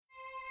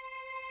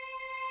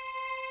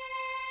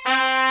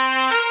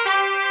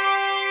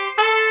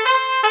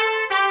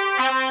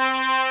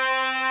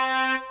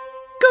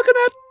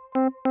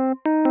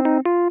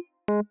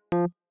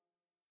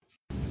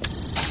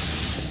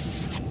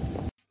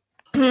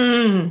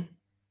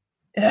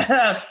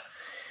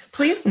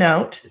Please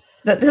note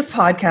that this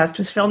podcast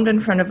was filmed in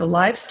front of a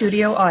live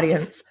studio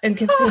audience and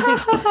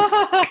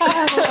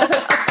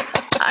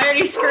I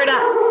already screwed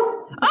up.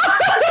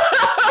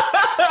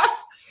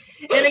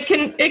 And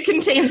it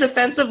contains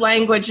offensive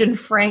language and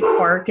frank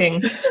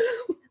barking.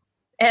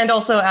 And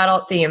also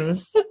adult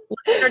themes.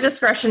 Listener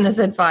discretion is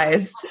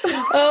advised.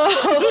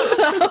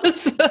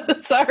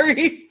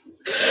 Sorry.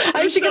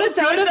 I should get a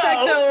sound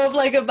effect though of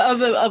like of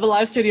a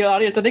live studio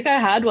audience. I think I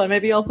had one.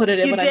 Maybe I'll put it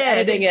in when I'm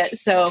editing it.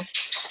 So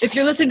if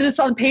you're listening to this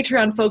on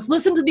Patreon, folks,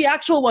 listen to the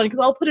actual one because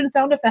I'll put in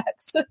sound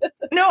effects.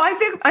 No, I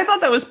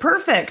thought that was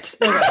perfect.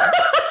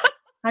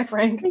 Hi,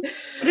 Frank.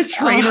 What a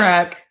train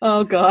wreck.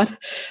 Oh God.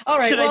 All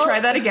right. Should I try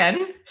that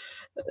again?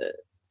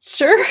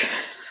 Sure.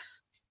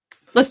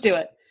 Let's do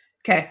it.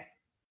 Okay.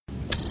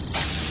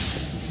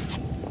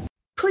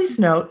 Please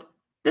note,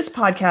 this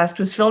podcast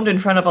was filmed in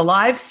front of a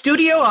live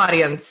studio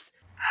audience.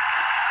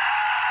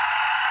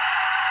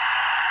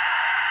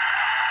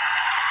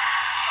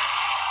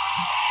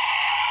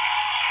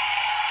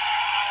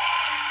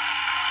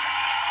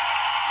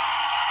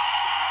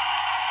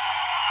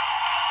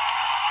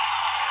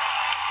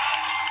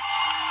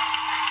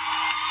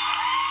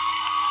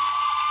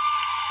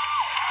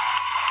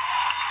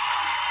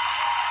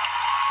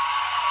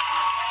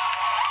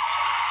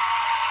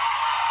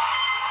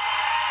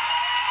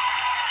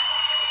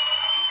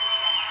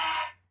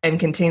 And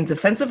contains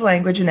offensive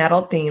language and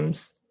adult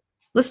themes.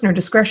 Listener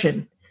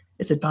discretion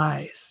is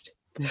advised.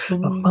 If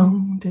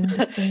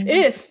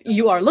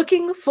you are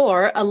looking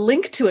for a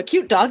link to a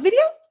cute dog video,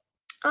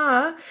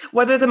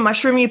 whether the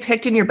mushroom you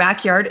picked in your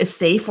backyard is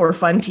safe or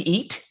fun to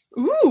eat.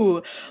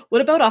 Ooh, what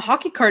about a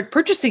hockey card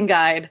purchasing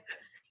guide?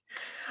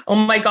 Oh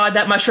my God,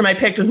 that mushroom I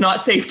picked was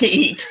not safe to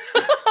eat.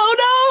 Oh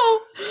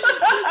no!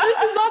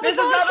 This is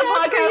not the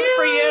podcast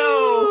for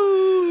you.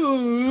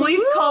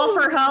 Please call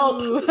for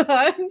help.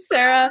 I'm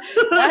Sarah.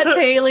 That's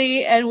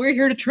Haley, and we're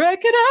here to track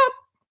it up.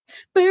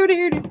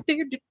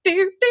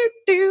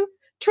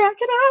 Track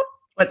it up.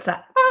 What's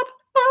that? Up.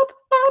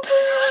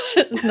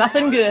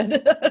 Nothing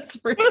good. That's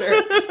for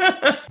sure.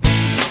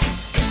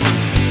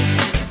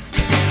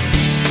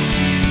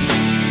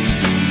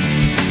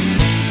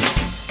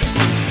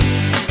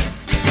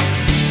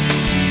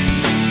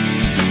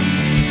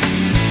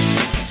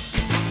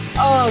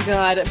 Oh,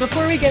 God.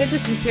 Before we get into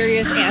some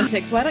serious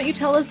antics, why don't you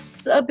tell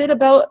us a bit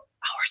about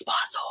our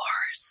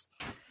sponsors?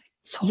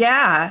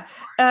 Yeah.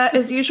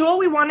 As usual,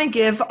 we want to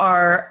give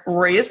our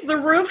Raise the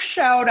Roof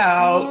shout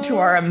out to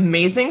our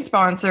amazing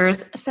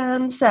sponsors,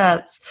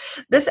 Fansets.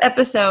 This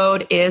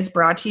episode is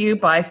brought to you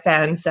by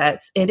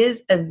Fansets. It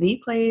is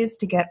the place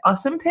to get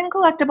awesome pin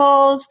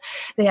collectibles.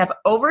 They have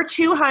over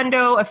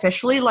 200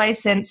 officially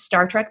licensed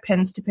Star Trek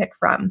pins to pick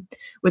from,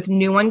 with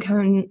new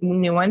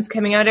ones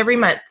coming out every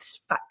month.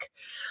 Fuck.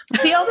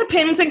 See all the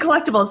pins and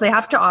collectibles they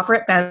have to offer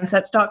at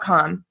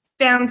fansets.com.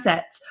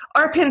 Fansets.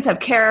 Our pins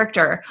have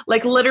character.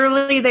 Like,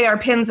 literally, they are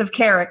pins of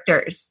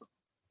characters.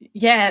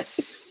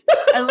 Yes.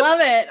 I love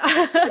it.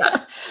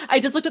 Yeah. I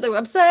just looked at their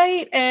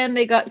website, and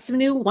they got some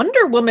new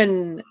Wonder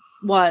Woman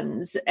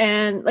ones.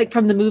 And, like,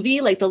 from the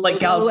movie, like the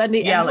logo and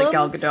the emblem. Like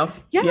Gal Gadot.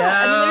 Yeah.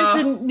 And then there's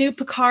the new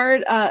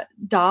Picard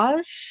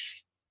Daj.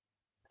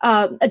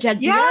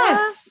 Jadzia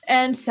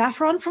and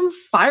Saffron from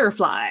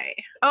Firefly.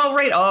 Oh,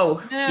 right.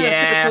 Oh,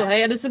 yeah. Super cool.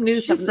 Hey, and there's some new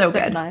stuff. So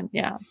good.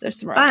 Yeah, there's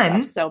some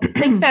fun stuff. So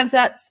thanks,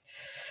 Fansets.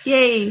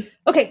 Yay.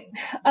 Okay.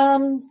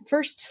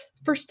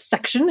 First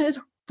section is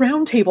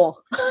roundtable.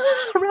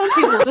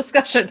 Roundtable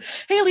discussion.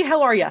 Haley,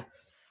 how are you?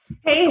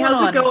 Hey,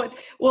 how's it going?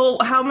 Well,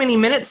 how many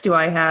minutes do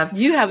I have?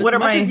 You have as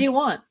much as you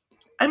want.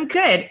 I'm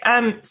good.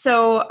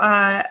 So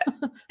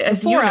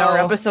as you know, 4-hour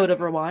episode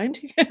of Rewind.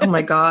 Oh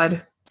my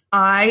God.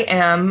 I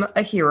am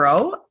a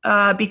hero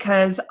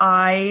because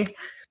I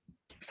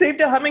saved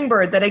a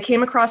hummingbird that I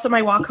came across on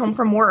my walk home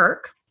from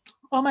work.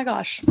 Oh my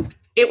gosh.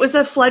 It was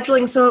a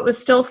fledgling, so it was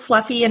still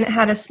fluffy and it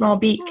had a small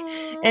beak.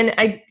 And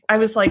I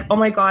was like, oh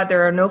my God,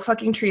 there are no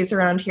fucking trees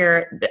around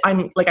here.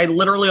 I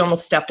literally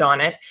almost stepped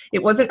on it.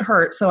 It wasn't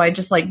hurt, so I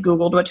just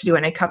Googled what to do,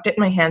 and I cupped it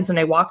in my hands and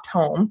I walked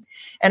home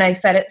and I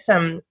fed it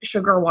some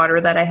sugar water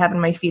that I have in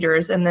my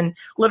feeders. And then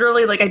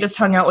literally I just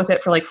hung out with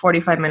it for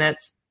 45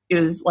 minutes. It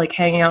was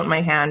hanging out in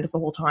my hand the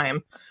whole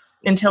time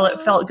until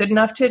it felt good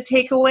enough to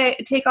take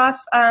off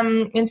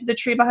into the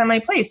tree behind my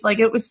place.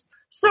 It was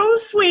so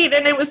sweet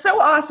and it was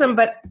so awesome,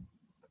 but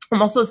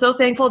I'm also so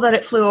thankful that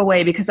it flew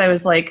away because I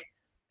was like,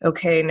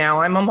 okay,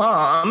 now I'm a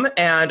mom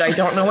and I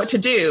don't know what to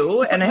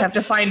do. And I have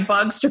to find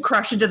bugs to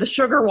crush into the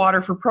sugar water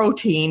for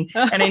protein.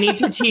 And I need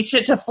to teach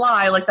it to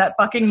fly like that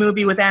fucking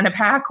movie with Anna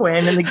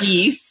Paquin and the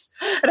geese.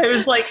 And I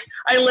was like,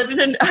 I lived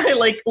an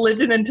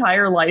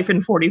entire life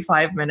in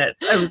 45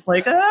 minutes. I was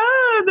like,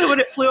 and then when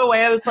it flew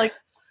away, I was like,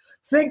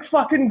 thank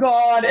fucking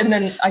God. And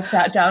then I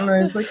sat down and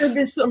I was like, I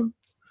miss some.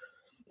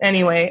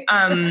 Anyway,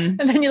 and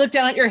then you look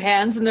down at your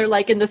hands and they're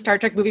in the Star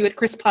Trek movie with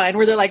Chris Pine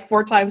where they're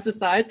 4 times the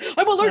size.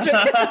 I'm allergic.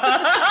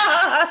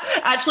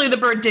 Actually, the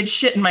bird did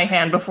shit in my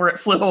hand before it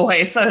flew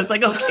away. So I was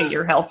like, okay,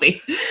 you're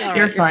healthy.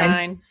 You're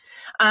fine.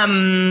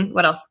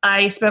 What else?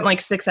 I spent like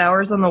 6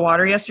 hours on the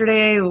water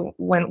yesterday.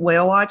 Went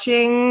whale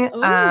watching.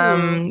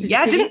 Ooh,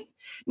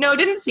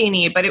 Didn't see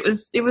any, but it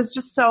was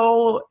just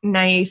so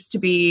nice to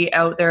be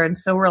out there and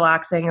so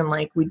relaxing, and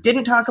like we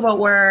didn't talk about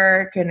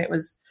work, and it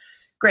was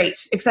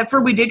great. Except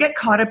for we did get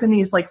caught up in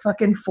these like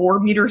fucking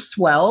 4-meter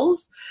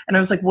swells, and I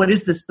was like, "What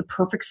is this? The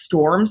Perfect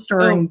Storm?"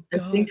 Starring I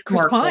think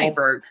Mark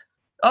Wahlberg.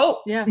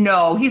 Oh yeah,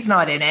 no, he's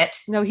not in it.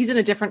 No, he's in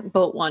a different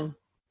boat one.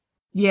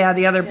 Yeah,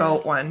 the other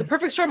boat one. The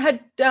Perfect Storm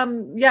had,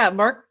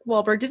 Mark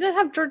Wahlberg. Didn't it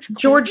have George Clooney?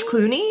 George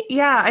Clooney?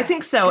 Yeah, I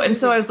think so. And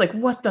so I was like,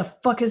 what the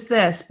fuck is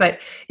this? But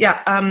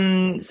yeah,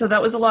 so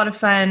that was a lot of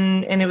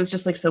fun. And it was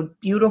just like so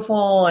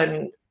beautiful.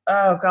 And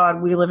oh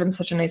God, we live in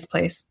such a nice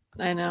place.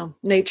 I know.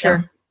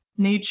 Nature. Yeah.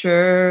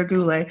 Nature,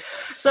 Goulet.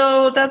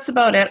 So that's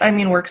about it. I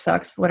mean, work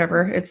sucks.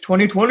 Whatever. It's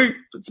 2020.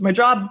 It's my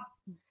job.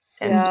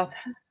 And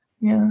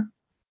yeah.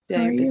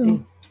 You're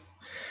busy.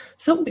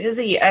 So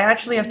busy. I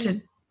actually have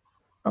to...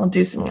 I'll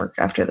do some work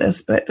after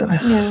this, but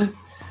yeah.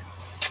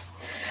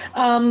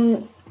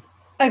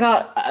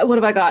 What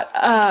have I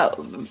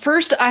got?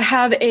 First, I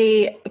have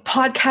a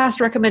podcast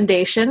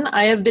recommendation.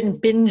 I have been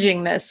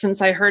binging this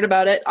since I heard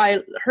about it.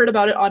 I heard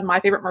about it on My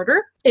Favorite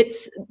Murder.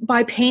 It's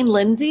by Payne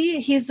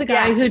Lindsay. He's the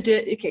guy who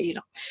did,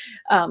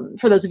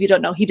 for those of you who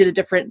don't know, he did a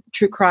different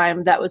true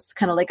crime that was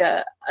kind of like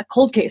a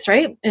cold case,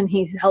 right? And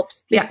he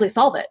helps basically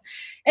solve it.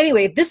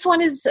 Anyway, this one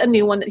is a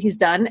new one that he's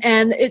done,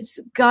 and it's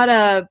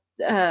got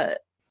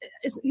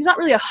he's not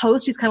really a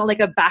host. He's kind of like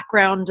a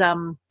background,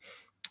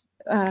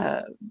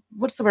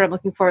 what's the word I'm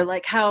looking for?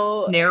 Like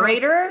how...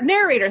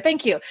 Narrator,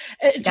 thank you.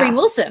 It's Rainn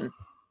Wilson,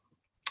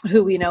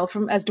 who we know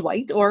from as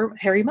Dwight or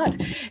Harry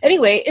Mudd.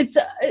 Anyway,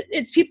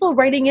 it's people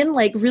writing in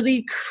like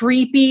really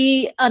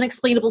creepy,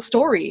 unexplainable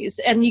stories.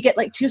 And you get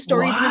like 2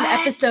 stories in an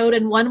episode.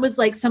 And one was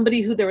like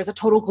somebody who there was a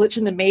total glitch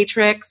in the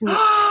Matrix. And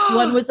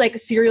one was like a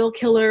serial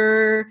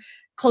killer...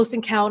 Close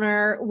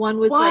Encounter. One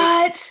was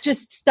like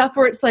just stuff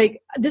where it's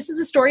like, this is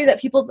a story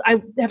that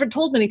I haven't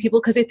told many people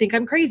because they think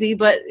I'm crazy,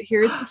 but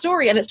here's the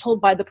story, and it's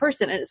told by the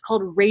person, and it's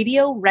called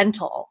Radio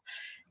Rental.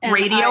 And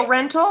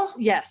Rental?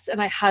 Yes,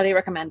 and I highly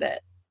recommend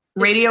it.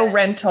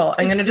 Rental.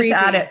 I'm going to just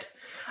add it.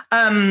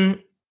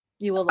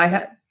 You will love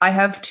it. I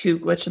have 2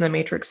 Glitch in the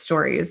Matrix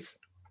stories.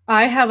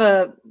 I have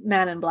a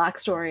Man in Black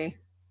story.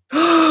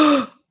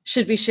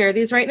 Should we share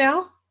these right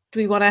now?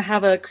 Do we want to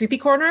have a creepy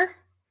corner?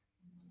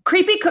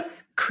 Creepy corner.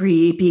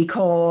 Creepy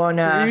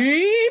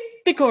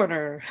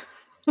corner.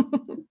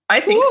 I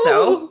think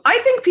so. I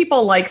think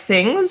people like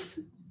things.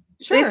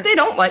 Sure. If they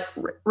don't like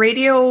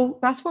radio...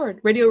 Fast forward.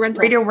 Radio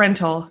Rental.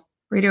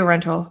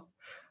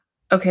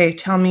 Okay,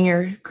 tell me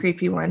your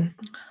creepy one.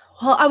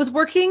 Well, I was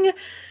working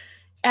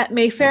at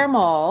Mayfair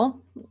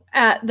Mall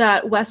at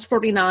that West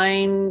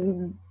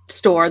 49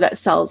 store that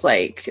sells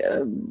like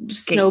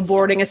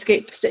snowboarding,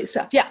 escape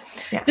stuff. Yeah.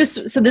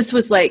 This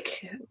was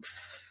like...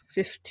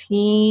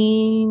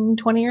 15,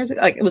 20 years ago.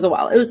 Like it was a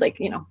while. It was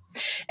like,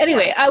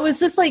 anyway, I was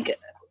just like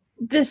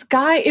this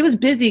guy, it was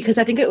busy because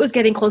I think it was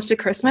getting close to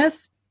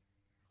Christmas.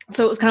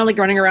 So it was kind of like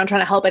running around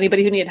trying to help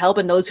anybody who needed help.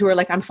 And those who were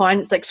like, I'm fine.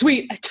 It's like,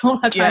 sweet. I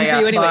don't have time for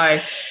you anyway.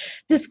 Bye.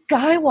 This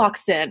guy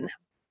walks in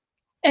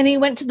and he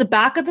went to the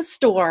back of the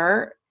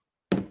store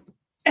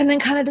and then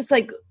kind of just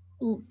like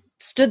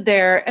stood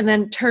there and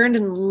then turned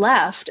and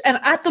left. And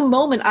at the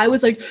moment I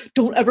was like,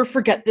 don't ever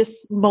forget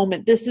this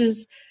moment. This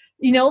is,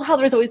 you know how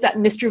there's always that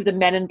mystery of the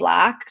Men in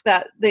Black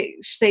that they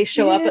say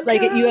show up at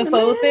like at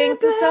UFO things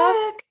and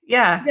stuff?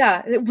 Yeah.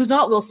 Yeah. It was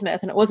not Will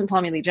Smith and it wasn't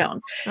Tommy Lee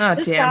Jones.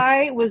 This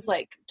guy was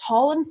like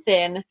tall and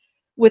thin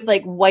with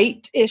like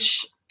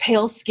white-ish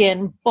pale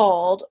skin,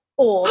 bald,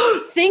 old.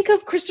 Think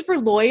of Christopher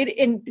Lloyd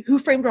in Who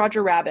Framed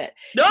Roger Rabbit.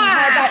 He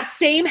had that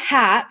same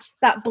hat,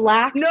 that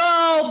black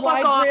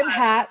wide brim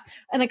hat,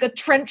 and like a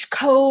trench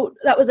coat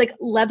that was like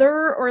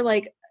leather or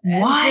like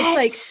just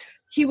like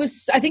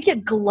I think he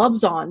had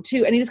gloves on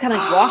too. And he just kind of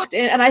like walked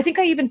in. And I think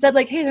I even said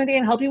like, hey, is there anything I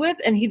can help you with?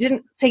 And he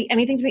didn't say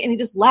anything to me and he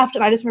just left.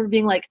 And I just remember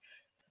being like,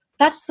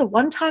 that's the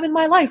one time in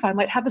my life I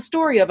might have a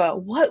story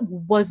about. What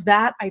was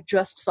that I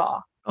just saw?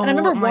 And I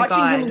remember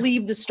watching him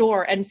leave the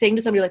store and saying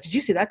to somebody like, did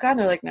you see that guy? And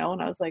they're like, no.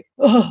 And I was like,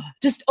 oh,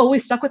 just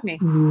always stuck with me.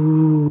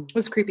 Ooh. It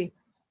was creepy.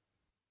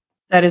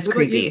 That is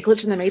creepy.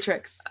 Glitch in the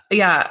Matrix.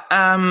 Yeah.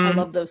 I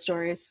love those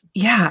stories.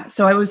 Yeah.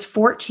 So I was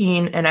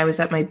 14 and I was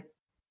at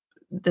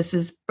this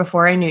is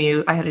before I knew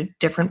you. I had a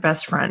different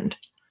best friend.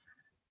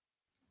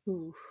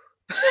 Ooh.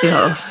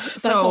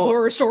 That's a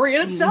horror story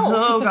in itself.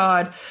 Oh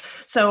God.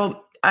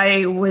 So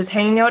I was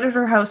hanging out at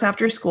her house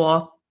after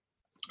school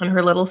and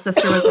her little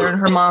sister was there and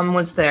her mom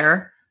was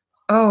there.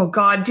 Oh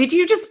God. Did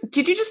you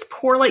just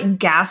pour like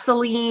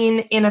gasoline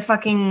in a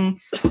fucking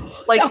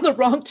like down the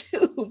wrong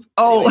tube?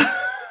 Oh,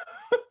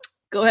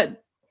 go ahead.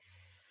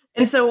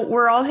 And so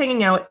we're all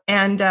hanging out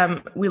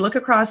and we look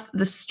across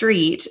the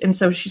street. And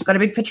so she's got a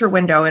big picture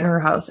window in her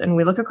house and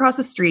we look across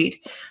the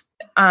street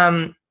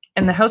and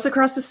the house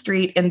across the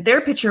street and their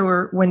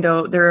picture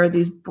window, there are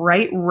these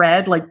bright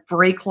red, like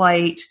brake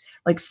light,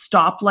 like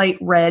stoplight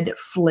red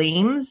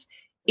flames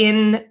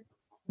in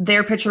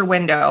their picture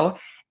window.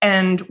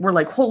 And we're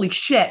like, holy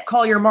shit,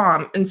 call your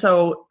mom. And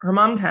so her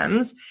mom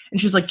comes and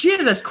she's like,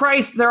 Jesus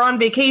Christ, they're on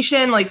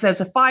vacation. Like,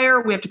 there's a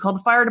fire. We have to call the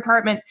fire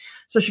department.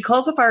 So she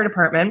calls the fire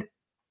department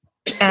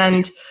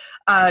and,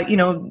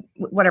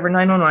 whatever,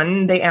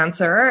 911, they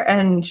answer.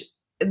 And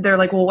they're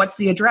like, well, what's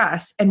the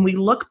address? And we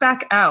look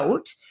back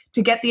out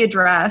to get the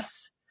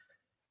address.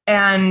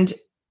 And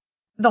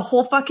the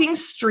whole fucking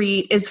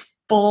street is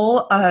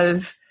full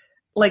of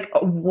like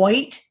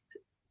white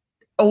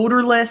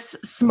odorless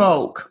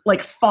smoke,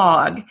 like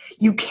fog.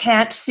 You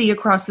can't see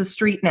across the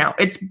street now.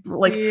 It's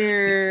like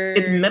Weird.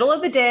 It's middle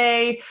of the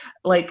day,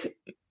 like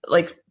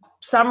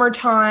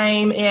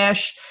summertime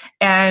ish,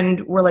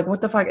 and we're like,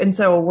 what the fuck? And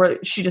so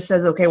she just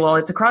says, okay, well,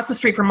 it's across the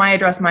street from my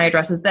address. My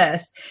address is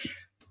this.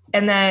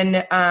 And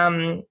then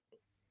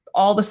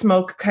all the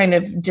smoke kind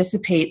of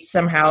dissipates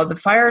somehow. The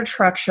fire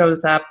truck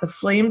shows up. The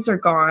flames are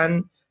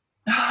gone.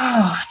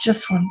 Oh,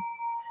 just one.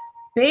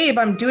 Babe,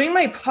 I'm doing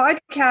my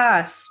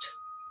podcast.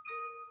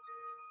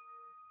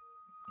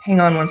 Hang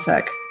on one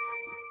sec.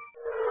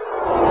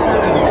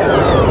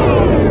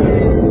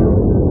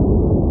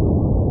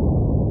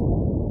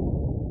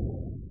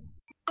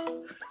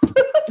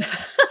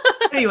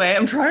 Anyway,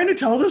 I'm trying to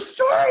tell the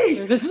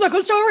story. This is a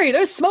good story.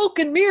 There's smoke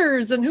and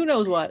mirrors and who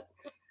knows what.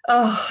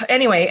 Oh,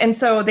 anyway, and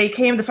so they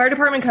came, the fire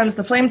department comes,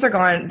 the flames are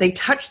gone. They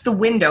touched the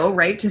window,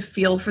 right, to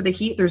feel for the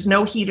heat. There's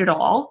no heat at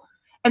all.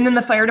 And then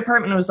the fire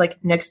department was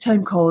like, next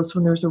time call us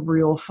when there's a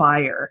real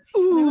fire.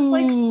 And I was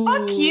like,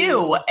 fuck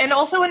you. And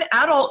also an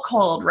adult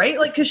called, right?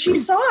 Like, because she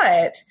saw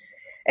it.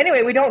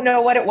 Anyway, we don't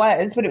know what it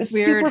was, but it was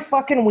weird. Super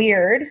fucking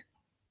weird.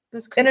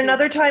 That's and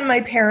another time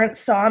my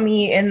parents saw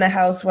me in the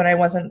house when I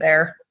wasn't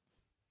there.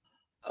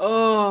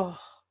 Oh.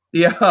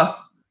 Yeah.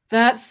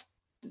 That's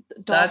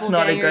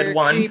not a good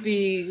one.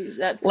 Creepy.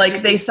 That's like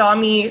creepy. they saw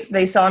me,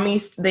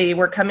 they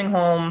were coming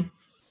home.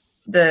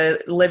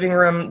 The living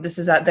room, this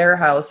is at their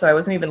house, so I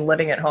wasn't even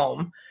living at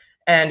home.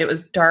 And it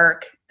was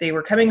dark. They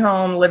were coming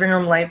home, living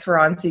room lights were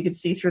on so you could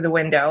see through the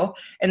window.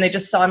 And they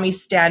just saw me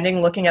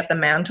standing looking at the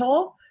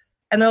mantle.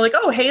 And they're like,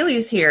 oh,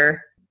 Haley's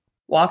here.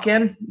 Walk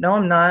in. No,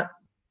 I'm not.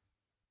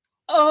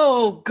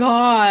 Oh,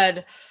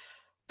 God.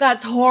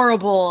 That's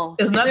horrible.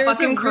 Isn't that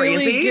fucking crazy?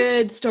 There's a really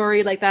good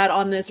story like that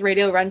on this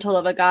radio rental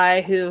of a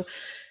guy who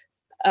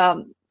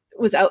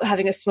was out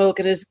having a smoke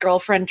and his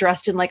girlfriend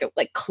dressed in like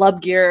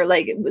club gear,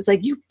 like it was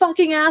like, you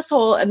fucking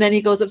asshole. And then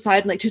he goes outside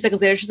and like 2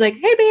 seconds later she's like,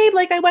 hey babe,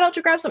 like I went out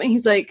to grab something.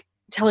 He's like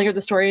telling her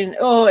the story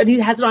and he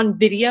has it on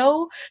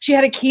video. She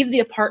had a key to the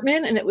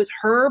apartment and it was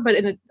her, but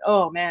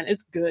man,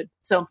 it's good.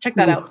 So check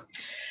that out.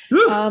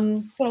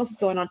 What else is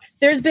going on?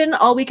 There's been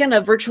all weekend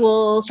a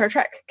virtual Star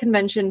Trek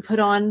convention put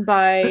on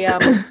by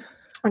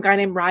a guy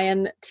named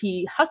Ryan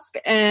T. Husk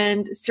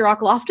and Cirroc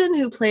Lofton,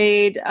 who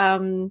played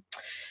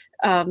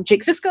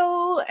Jake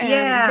Sisko, and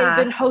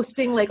they've been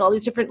hosting like all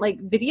these different like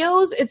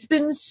videos. It's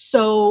been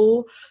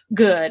so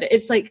good.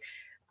 It's like,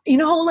 you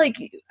know, like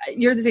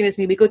you're the same as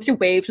me. We go through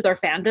waves with our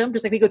fandom,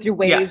 just like we go through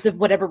waves of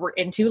whatever we're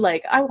into.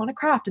 Like I want to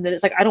craft, and then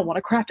it's like I don't want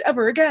to craft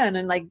ever again,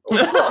 and like or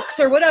books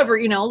or whatever,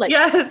 you know. Like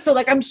so,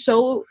 like I'm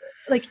so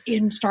like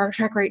in Star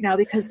Trek right now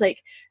because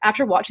like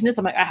after watching this,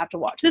 I'm like I have to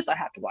watch this, I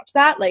have to watch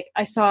that. Like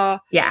I saw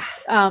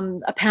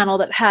a panel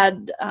that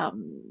had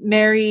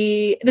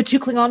Mary, the 2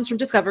 Klingons from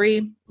Discovery.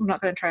 I'm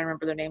not going to try and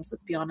remember their names.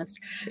 Let's be honest.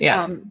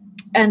 Yeah.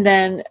 And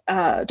then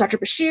Dr.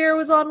 Bashir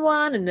was on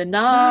one, and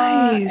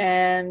Nana,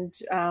 and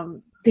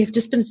they've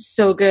just been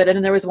so good. And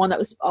then there was one that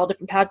was all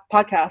different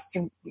podcasts,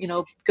 and you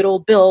know, good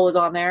old Bill was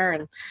on there,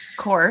 and of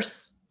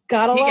course,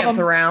 gotta love him. He gets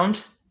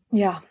around.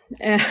 Yeah,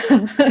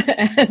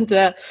 and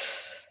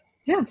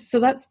yeah. So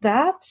that's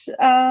that.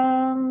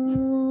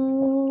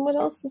 What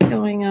else is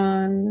going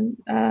on?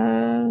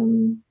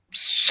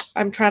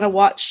 I'm trying to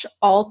watch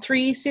all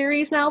 3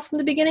 series now from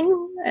the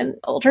beginning and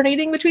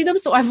alternating between them.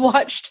 So I've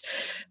watched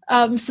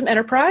some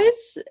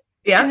Enterprise.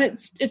 Yeah, and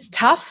it's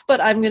tough, but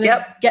I'm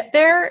gonna get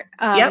there.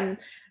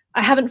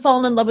 I haven't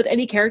fallen in love with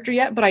any character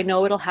yet, but I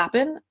know it'll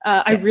happen.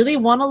 I really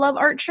want to love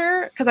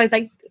Archer because I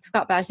think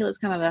Scott Bakula is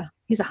kind of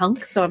he's a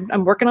hunk, so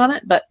I'm working on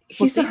it. But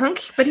he's a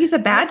hunk, but he's a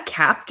bad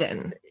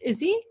captain.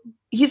 Is he?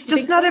 He's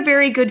just not a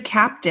very good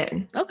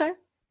captain. Okay.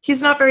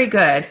 He's not very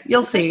good.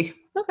 You'll see.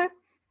 Okay.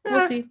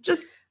 We'll see.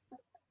 Just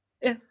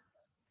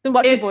then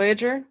watching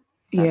Voyager.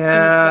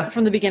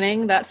 From the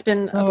beginning, that's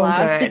been a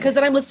blast because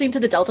then I'm listening to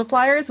the Delta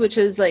Flyers, which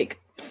is like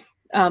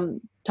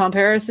Tom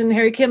Paris and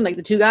Harry Kim, like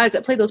the 2 guys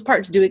that play those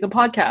parts, doing a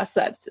podcast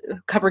that's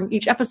covering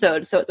each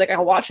episode. So it's like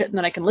I'll watch it and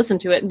then I can listen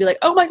to it and be like,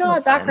 oh my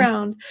God,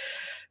 background.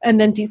 And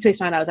then Deep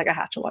Space Nine, I was like, I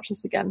have to watch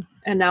this again.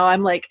 And now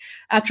I'm like,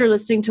 after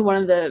listening to one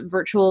of the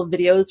virtual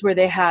videos where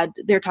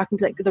they're talking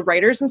to like the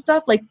writers and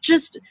stuff, like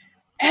just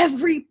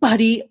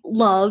everybody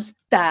loves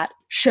that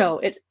show.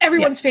 It's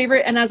everyone's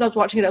favorite. And as I was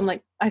watching it, I'm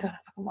like, I gotta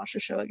fucking watch the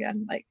show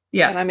again. Like,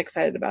 and I'm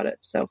excited about it.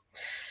 So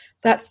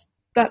that's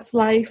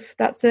life.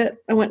 That's it.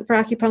 I went for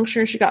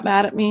acupuncture. She got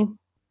mad at me.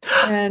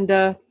 And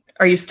are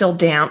you still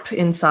damp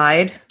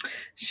inside?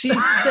 She's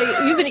like,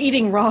 you've been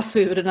eating raw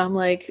food. And I'm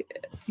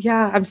like,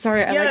 yeah, I'm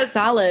sorry. I like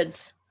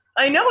salads.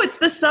 I know, it's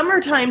the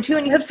summertime too,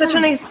 and you have such a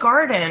nice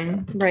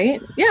garden.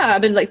 Right? Yeah,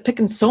 I've been like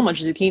picking so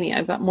much zucchini.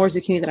 I've got more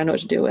zucchini than I know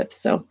what to do with.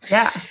 So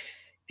yeah.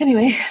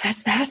 Anyway,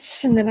 that's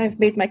that. And then I've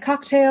made my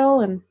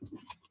cocktail and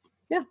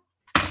yeah.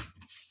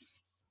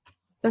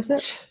 That's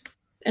it.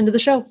 End of the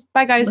show.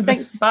 Bye guys.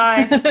 Thanks.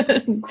 Bye.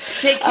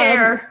 Take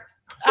care.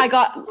 I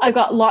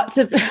got lots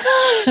of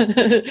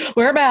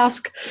wear a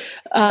mask.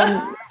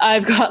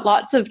 I've got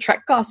lots of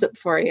Trek gossip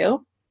for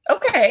you.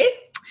 Okay.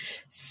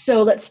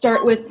 So let's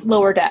start with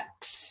Lower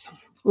Decks.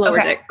 Lower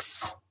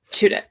Decks.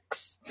 Two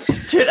decks.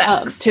 Two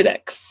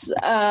decks. We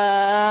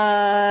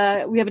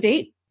have a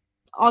date.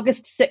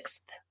 August 6th.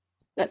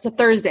 That's a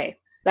Thursday.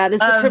 That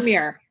is the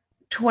premiere.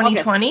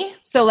 2020? August.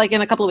 So like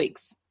in a couple of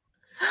weeks.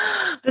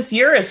 This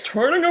year is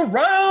turning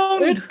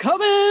around. It's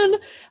coming.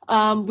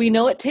 We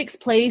know it takes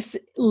place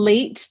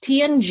late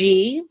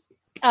TNG.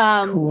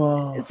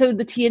 Cool. So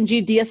the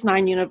TNG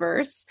DS9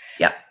 universe.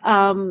 Yep.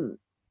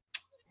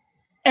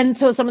 And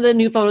so some of the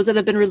new photos that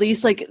have been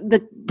released, like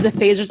the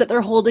phasers that they're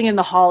holding in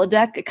the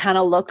holodeck, it kind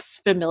of looks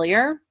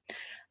familiar.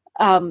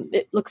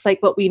 It looks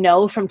like what we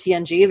know from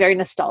TNG, very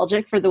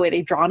nostalgic for the way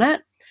they've drawn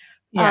it.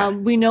 Yeah.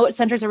 We know it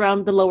centers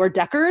around the lower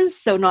deckers,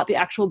 so not the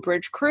actual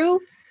bridge crew.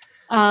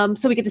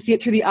 So we get to see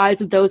it through the eyes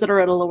of those that are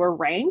at a lower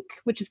rank,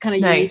 which is kind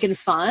of unique and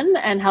fun,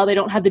 and how they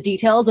don't have the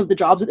details of the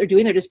jobs that they're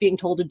doing. They're just being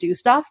told to do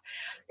stuff.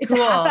 It's a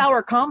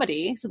half-hour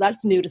comedy, so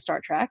that's new to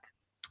Star Trek.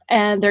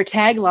 And their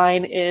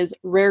tagline is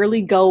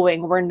rarely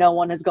going where no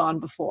one has gone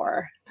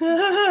before.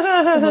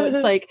 So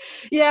it's like,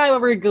 yeah,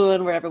 we're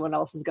going where everyone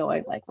else is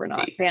going. Like, we're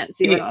not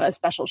fancy. We're not a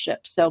special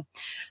ship. So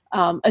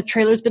a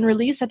trailer's been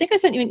released. I think I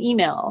sent you an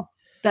email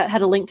that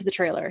had a link to the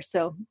trailer.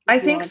 So I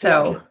think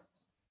so.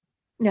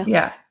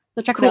 Yeah.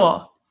 So check it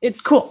out.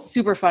 It's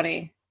super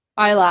funny.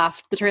 I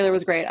laughed. The trailer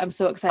was great. I'm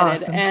so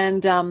excited. Awesome.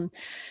 And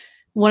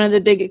one of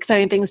the big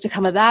exciting things to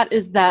come of that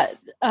is that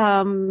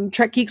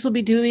Trek Geeks will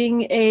be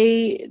doing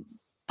a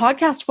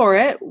podcast for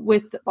it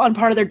on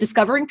part of their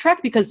Discovering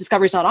Trek, because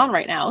Discovery's not on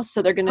right now.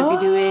 So they're going to be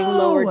doing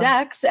Lower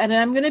Decks, and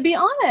I'm going to be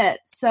on it.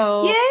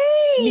 So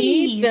yay!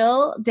 Me,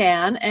 Bill,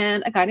 Dan,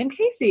 and a guy named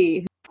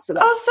Casey. So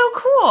that's, so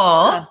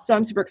cool. So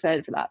I'm super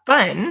excited for that.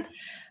 Fun.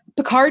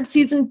 Picard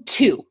season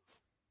 2.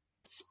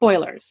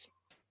 Spoilers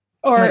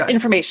or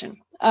information.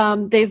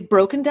 They've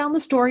broken down the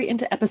story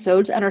into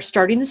episodes and are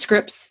starting the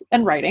scripts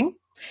and writing.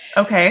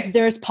 Okay.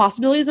 There's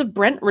possibilities of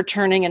Brent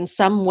returning in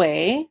some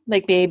way,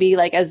 like maybe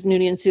like as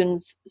Noonien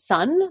Soon's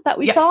son that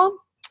we saw.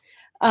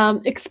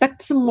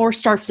 Expect some more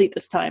Starfleet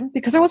this time,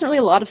 because there wasn't really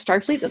a lot of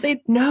Starfleet that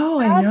they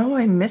I know.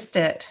 I missed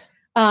it.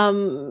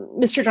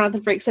 Mr.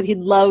 Jonathan Frakes said he'd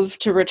love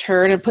to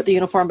return and put the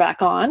uniform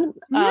back on.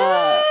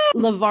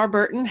 LeVar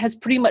Burton has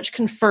pretty much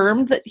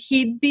confirmed that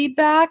he'd be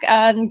back,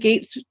 and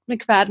Gates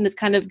McFadden is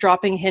kind of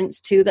dropping hints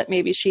too that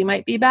maybe she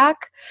might be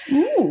back.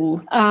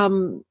 Ooh.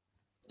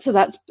 So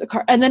that's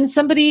and then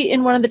somebody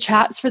in one of the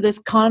chats for this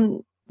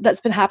con that's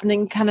been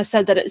happening kind of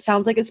said that it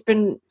sounds like it's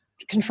been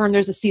confirmed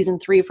there's a season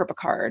 3 for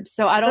Picard.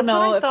 So I don't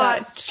know if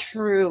that's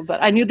true,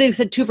 but I knew they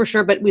said 2 for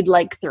sure, but we'd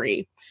like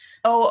 3.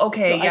 Oh,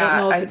 okay. So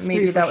yeah.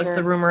 Maybe that was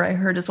the rumor I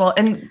heard as well.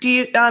 And do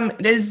you,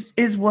 is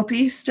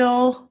Whoopi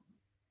still,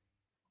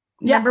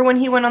 remember when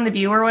he went on The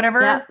View or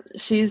whatever? Yeah.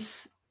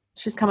 She's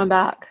coming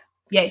back.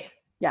 Yay.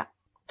 Yeah.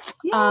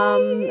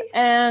 Yay.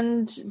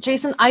 And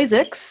Jason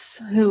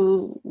Isaacs,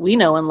 who we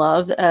know and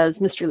love as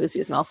Mr.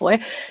 Lucius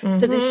Malfoy,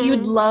 said that he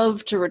would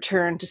love to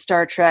return to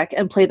Star Trek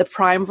and play the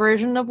Prime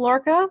version of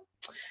Lorca.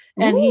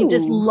 And he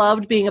just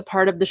loved being a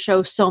part of the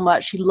show so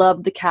much. He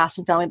loved the cast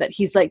and family that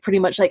he's like pretty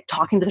much like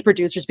talking to the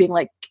producers being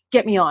like,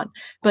 get me on.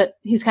 But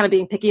he's kind of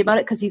being picky about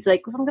it, because he's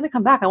like, if I'm going to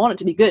come back, I want it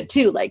to be good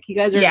too. Like, you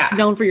guys are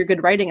known for your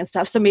good writing and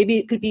stuff. So maybe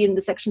it could be in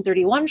the Section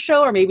 31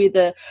 show, or maybe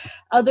the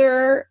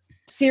other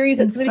series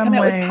that's going to come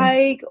out with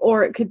Pike,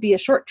 or it could be a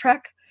short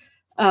trek.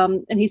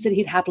 And he said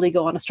he'd happily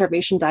go on a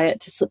starvation diet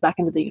to slip back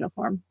into the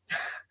uniform.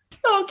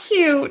 Oh,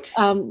 cute.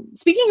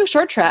 Speaking of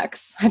short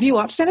treks, have you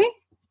watched any?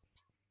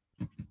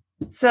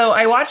 So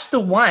I watched the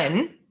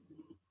one,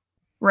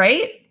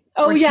 right?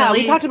 Oh, yeah.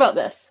 We talked about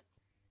this.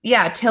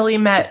 Yeah. Tilly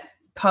met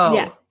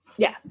Poe.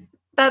 Yeah.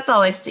 That's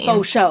all I've seen.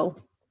 Oh, show.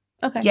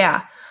 Okay.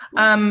 Yeah.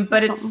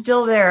 But it's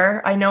still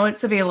there. I know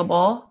it's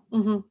available.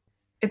 Mm-hmm.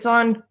 It's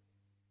on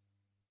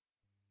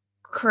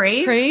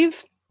Crave.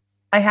 Crave.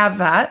 I have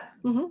that.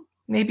 Mm-hmm.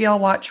 Maybe I'll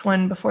watch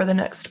one before the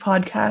next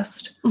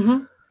podcast.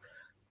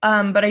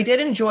 Mm-hmm. But I did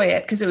enjoy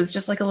it because it was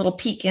just like a little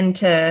peek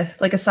into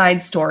like a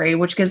side story,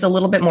 which gives a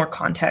little bit more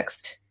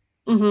context.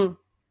 Mm-hmm.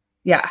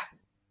 Yeah.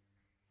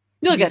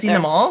 You'll get seen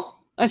them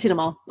all? I've seen them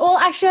all. Well,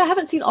 actually, I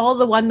haven't seen all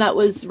the one that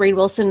was Rainn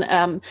Wilson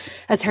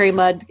as Harry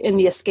Mudd in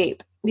The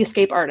Escape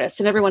Artist.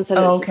 And everyone said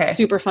it's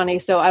super funny.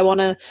 So I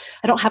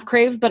don't have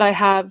Crave, but I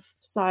have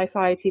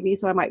Sci-Fi TV,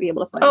 so I might be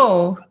able to find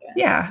it.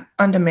 Yeah.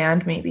 On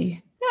demand,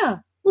 maybe. Yeah.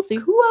 We'll see.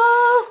 Cool.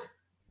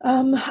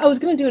 I was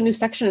going to do a new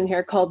section in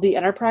here called the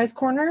Enterprise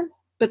Corner.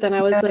 But then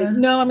I was like,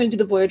 no, I'm going to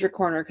do the Voyager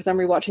corner because I'm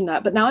rewatching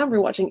that. But now I'm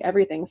rewatching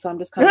everything. So I'm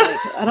just kind of like,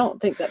 I don't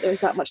think that there's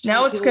that much time.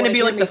 Now it's going to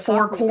be like the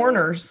Four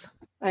Corners.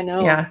 I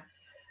know. Yeah.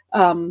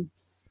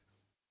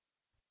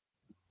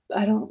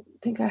 I don't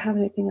think I have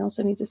anything else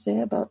I need to say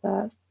about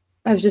that.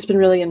 I've just been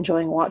really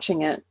enjoying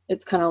watching it.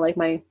 It's kind of like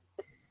my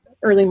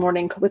early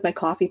morning with my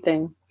coffee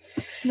thing.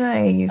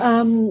 Nice.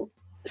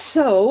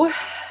 So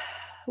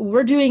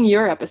we're doing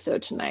your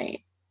episode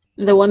tonight,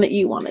 the one that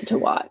you wanted to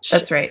watch.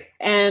 That's right.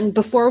 And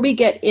before we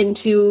get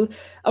into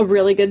a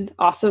really good,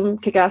 awesome,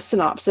 kick-ass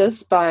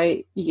synopsis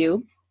by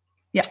you,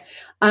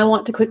 I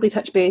want to quickly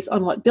touch base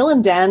on what Bill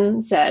and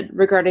Dan said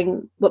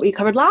regarding what we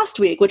covered last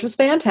week, which was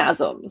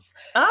phantasms.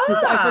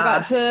 Because I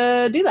forgot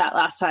to do that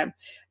last time.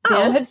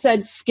 Dan had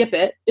said, skip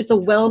it. It's a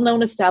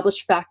well-known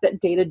established fact that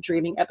dated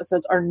dreaming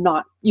episodes are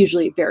not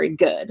usually very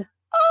good.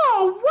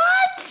 Oh,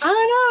 what?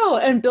 I know.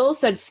 And Bill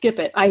said, skip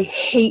it. I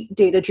hate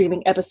data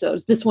dreaming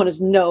episodes. This one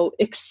is no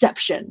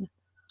exception.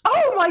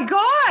 Oh my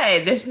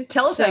God.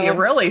 Tell us how you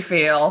really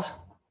feel.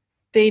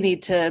 They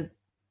need to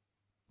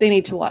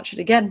watch it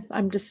again.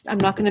 I'm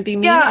not going to be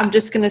mean. Yeah. I'm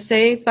just going to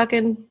say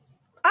fucking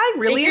I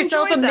really make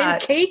yourself a that.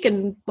 mint cake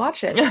and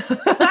watch it.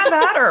 Have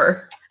at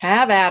her.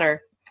 Have at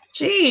her.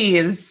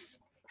 Jeez.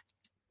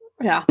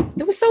 Yeah.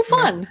 It was so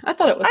fun. I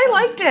thought it was fun.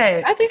 Liked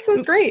it. I think it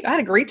was great. I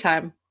had a great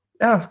time.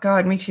 Oh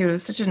God, me too. It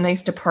was such a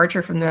nice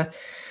departure from the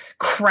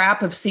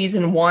crap of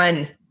season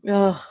 1.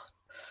 Ugh.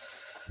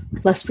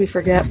 Lest we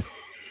forget.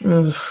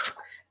 Ugh.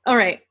 All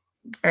right.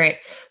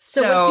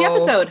 So what's the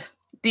episode?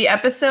 The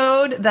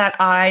episode that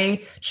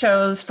I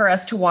chose for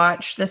us to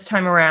watch this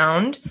time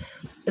around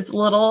is a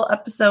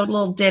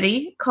little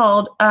ditty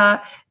called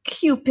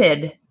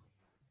Cupid,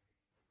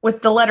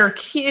 with the letter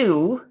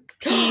Q,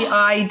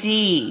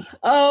 P-I-D.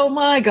 Oh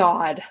my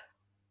God.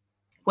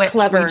 Which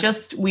clever.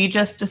 We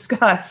just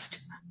discussed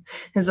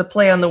is a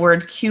play on the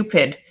word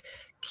Cupid.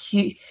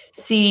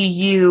 C-U-P-I-D.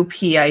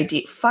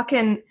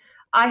 Fucking,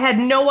 I had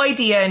no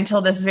idea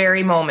until this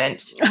very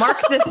moment.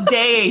 Mark this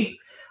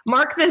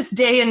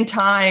day in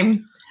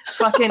time.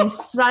 Fucking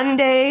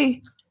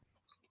Sunday,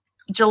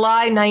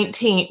 July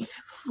 19th,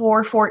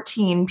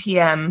 4:14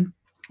 p.m.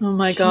 Oh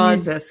my God.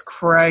 Jesus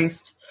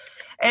Christ.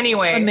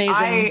 Anyway, amazing.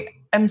 I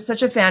am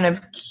such a fan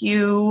of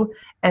Q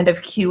and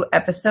of Q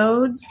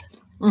episodes.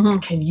 Mm-hmm.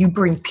 Can you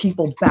bring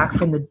people back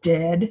from the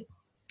dead?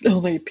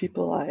 Only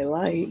people I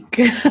like.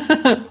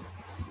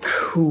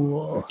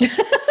 Cool.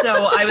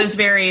 So I was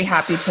very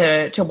happy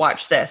to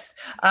watch this.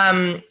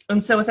 And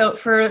so without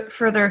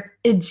further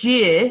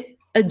ado,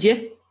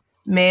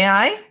 may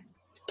I?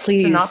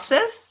 Please.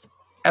 Synopsis?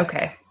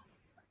 Okay.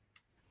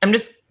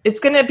 It's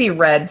going to be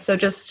read, so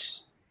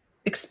just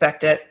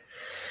expect it.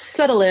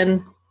 Settle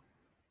in.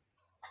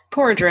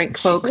 Pour a drink,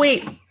 folks.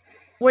 Wait,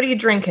 what are you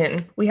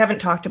drinking? We haven't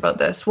talked about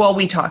this. Well,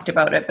 we talked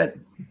about it, but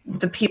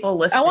the people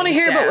listening. I want to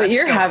hear about what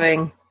you're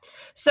having.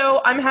 So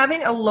I'm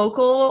having a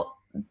local,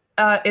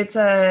 it's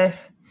a,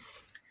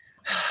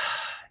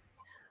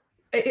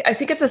 I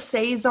think it's a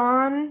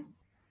Saison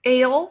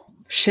ale.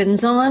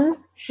 Shinzon?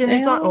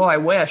 Oh, I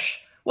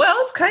wish. Well,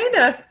 it's kind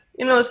of,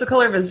 it's the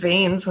color of his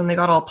veins when they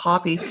got all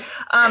poppy.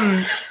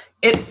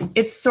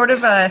 It's sort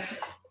of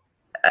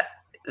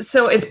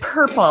so it's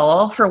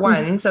purple for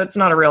one, so it's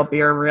not a real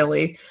beer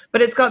really,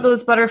 but it's got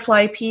those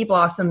butterfly pea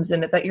blossoms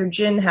in it that your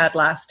gin had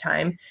last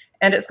time.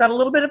 And it's got a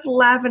little bit of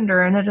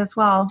lavender in it as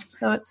well.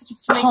 So it's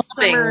just a nice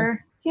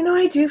summer.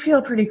 I do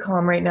feel pretty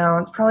calm right now.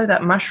 It's probably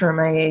that mushroom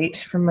I ate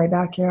from my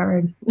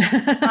backyard.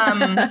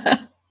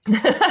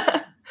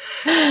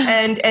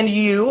 And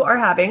you are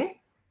having?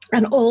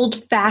 An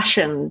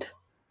old-fashioned.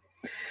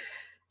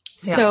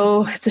 Yeah.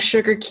 So it's a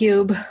sugar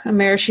cube, a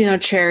maraschino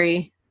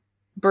cherry,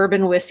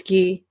 bourbon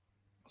whiskey,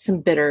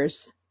 some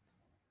bitters.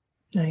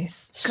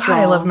 Nice. God,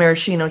 I love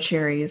maraschino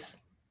cherries.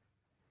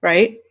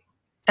 Right?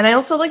 And I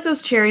also like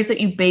those cherries that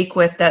you bake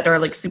with that are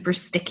like super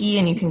sticky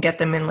and you can get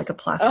them in like a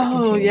plastic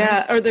container. Oh,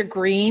 yeah. Or they're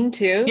green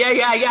too. Yeah.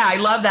 I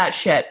love that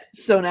shit.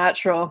 So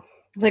natural.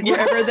 Like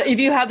wherever, if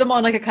you have them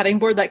on like a cutting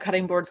board, that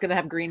cutting board's going to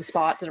have green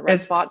spots and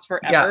red spots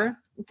forever. Yeah,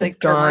 it's like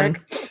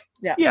turmeric.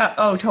 Yeah. Yeah.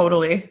 Oh,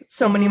 totally.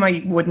 So many of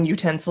my wooden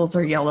utensils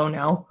are yellow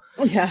now.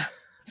 Yeah.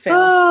 Fail.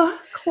 Oh,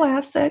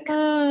 classic.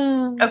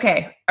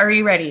 Okay. Are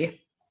you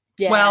ready?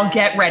 Yeah. Well,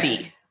 get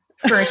ready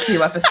for a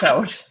Q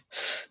episode.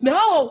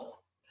 No.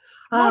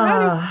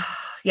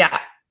 Yeah.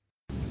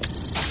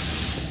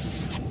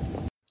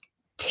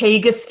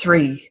 Tagus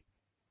 3.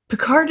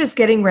 Picard is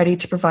getting ready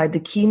to provide the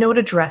keynote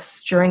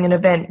address during an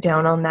event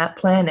down on that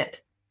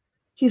planet.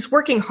 He's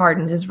working hard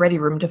in his ready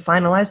room to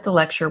finalize the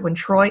lecture when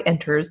Troi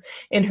enters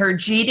in her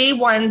GD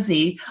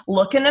onesie,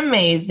 looking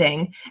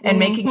amazing, and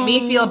making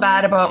me feel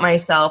bad about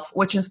myself,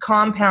 which is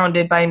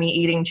compounded by me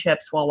eating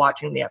chips while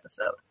watching the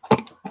episode.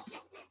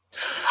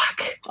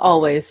 Fuck.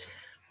 Always.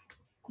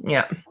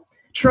 Yeah.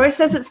 Troi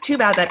says it's too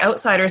bad that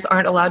outsiders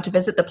aren't allowed to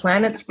visit the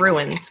planet's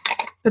ruins.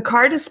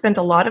 Picard has spent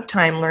a lot of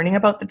time learning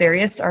about the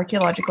various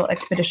archaeological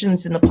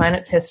expeditions in the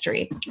planet's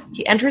history.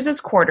 He enters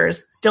his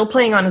quarters, still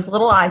playing on his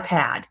little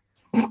iPad.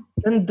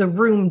 Then the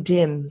room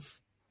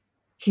dims.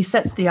 He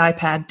sets the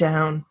iPad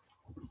down.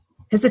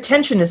 His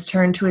attention is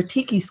turned to a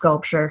tiki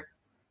sculpture.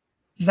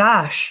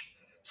 Vash,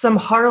 some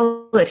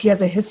harlot he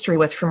has a history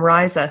with from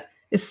Ryza,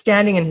 is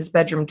standing in his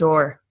bedroom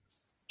door.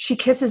 She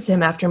kisses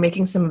him after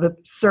making some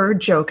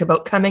absurd joke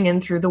about coming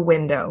in through the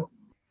window.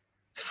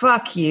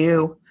 Fuck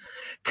you.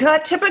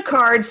 Cut to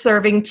Picard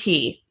serving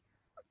tea.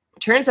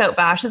 Turns out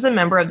Vash is a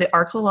member of the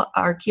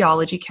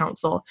Archaeology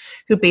Council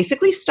who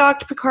basically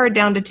stalked Picard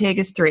down to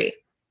Tegas 3.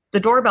 The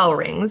doorbell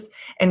rings,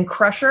 and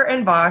Crusher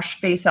and Vash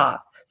face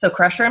off. So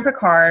Crusher and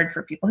Picard,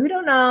 for people who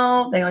don't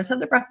know, they always have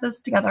their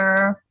breakfast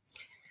together.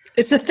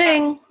 It's a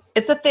thing.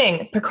 It's a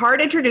thing.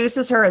 Picard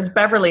introduces her as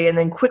Beverly and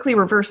then quickly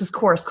reverses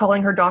course,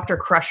 calling her Dr.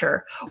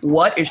 Crusher.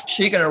 What is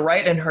she going to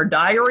write in her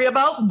diary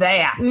about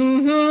that?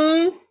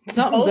 Mm-hmm.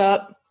 Something's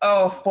up.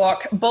 Oh,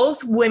 fuck.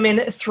 Both women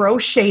throw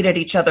shade at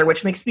each other,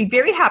 which makes me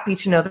very happy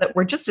to know that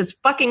we're just as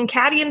fucking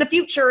catty in the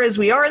future as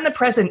we are in the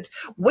present.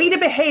 Way to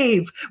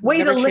behave. Way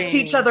Never to change. Lift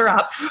each other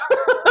up.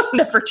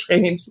 Never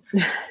change.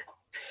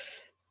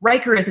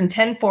 Riker is in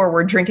 10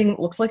 forward, drinking what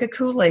looks like a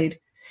Kool-Aid.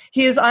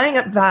 He is eyeing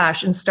up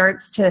Vash and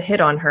starts to hit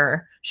on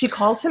her. She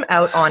calls him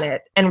out on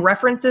it and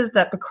references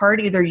that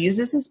Picard either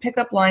uses his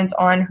pickup lines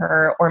on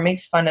her or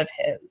makes fun of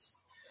his.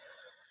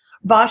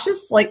 Vash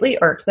is slightly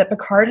irked that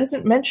Picard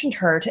hasn't mentioned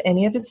her to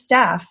any of his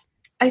staff.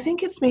 I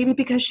think it's maybe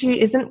because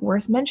she isn't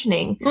worth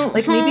mentioning. Mm-hmm.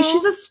 Like maybe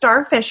she's a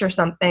starfish or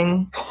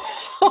something.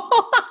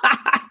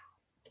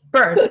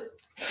 Burn.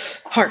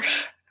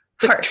 Harsh.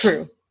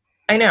 True.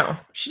 I know.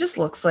 She just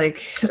looks like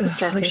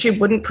she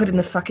wouldn't put in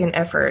the fucking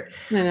effort.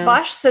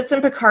 Vash sits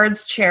in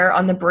Picard's chair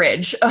on the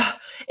bridge,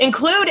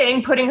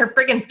 including putting her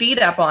friggin' feet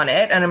up on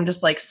it. And I'm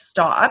just like,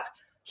 stop.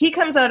 He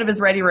comes out of his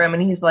ready room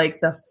and he's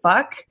like, the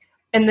fuck?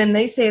 And then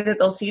they say that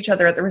they'll see each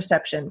other at the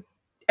reception.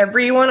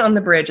 Everyone on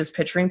the bridge is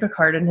picturing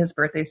Picard in his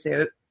birthday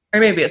suit.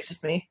 Or maybe it's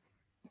just me.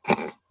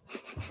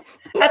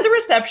 At the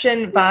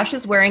reception, Vash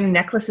is wearing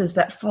necklaces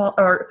that fall...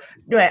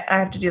 I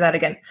have to do that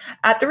again.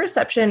 At the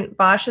reception,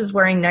 Vash is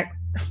wearing I'm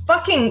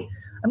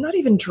not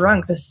even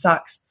drunk. This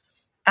sucks.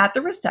 At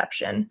the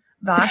reception,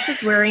 Vash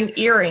is wearing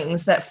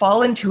earrings that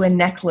fall into a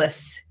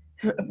necklace.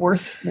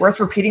 Worth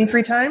repeating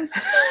 3 times?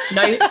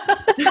 No.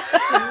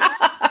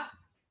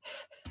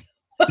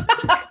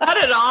 Not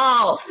at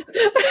all.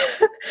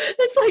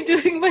 It's like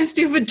doing my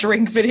stupid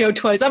drink video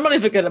twice. I'm not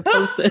even going to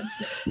post this.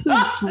 This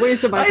is a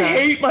waste of my time. I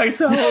hate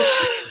myself.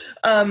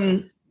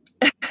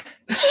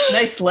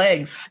 Nice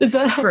legs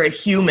for a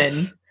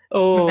human.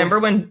 Oh,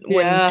 remember when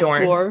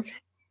Dorn?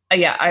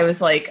 Yeah, I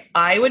was like,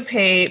 I would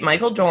pay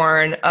Michael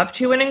Dorn up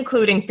to and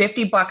including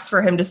 $50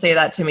 for him to say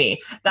that to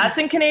me. That's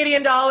in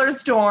Canadian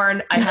dollars,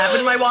 Dorn. I have it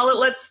in my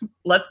wallet.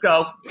 Let's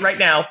go right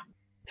now.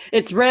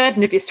 It's red,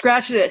 and if you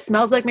scratch it, it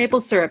smells like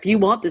maple syrup. You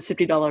want this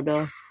 $50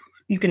 bill.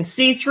 You can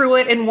see through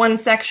it in one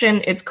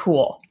section. It's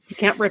cool. You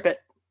can't rip it.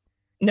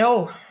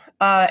 No,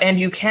 and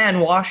you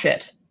can wash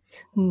it.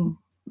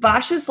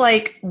 Vash is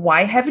like,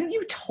 why haven't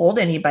you told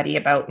anybody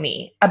about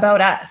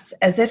us?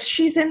 As if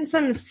she's in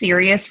some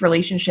serious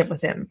relationship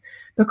with him.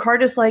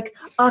 Picard is like,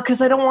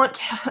 because I don't want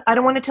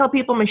to tell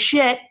people my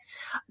shit.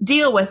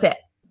 Deal with it.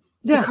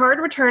 Yeah. Picard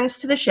returns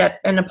to the ship,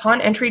 and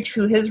upon entry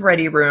to his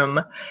ready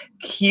room,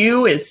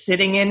 Q is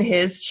sitting in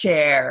his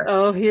chair.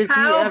 Oh,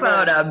 how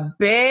about a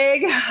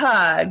big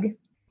hug?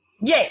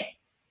 Yay!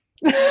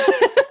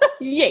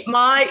 Yay!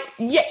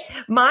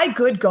 My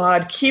good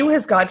God, Q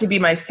has got to be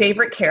my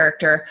favorite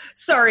character.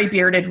 Sorry,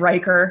 bearded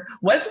Riker.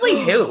 Wesley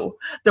who?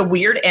 The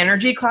weird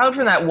energy cloud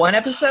from that one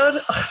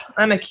episode? Ugh,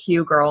 I'm a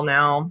Q girl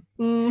now.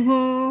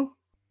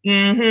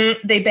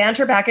 They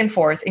banter back and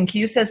forth, and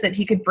Q says that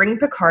he could bring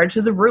Picard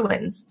to the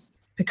ruins.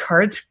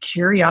 Picard's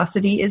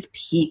curiosity is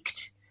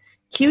piqued.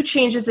 Q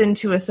changes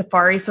into a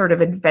safari sort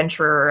of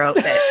adventurer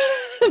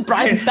outfit.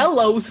 Brian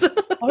Fellows.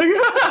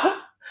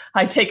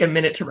 I take a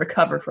minute to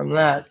recover from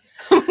that.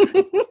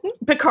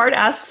 Picard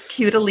asks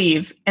Q to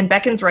leave and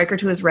beckons Riker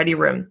to his ready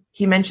room.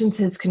 He mentions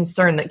his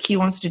concern that Q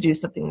wants to do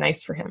something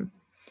nice for him.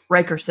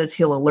 Riker says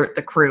he'll alert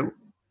the crew.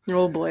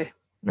 Oh boy.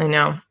 I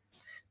know.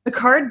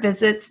 Picard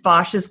visits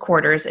Vash's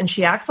quarters and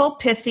she acts all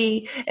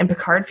pissy, and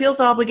Picard feels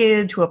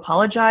obligated to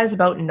apologize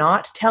about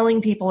not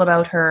telling people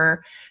about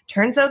her.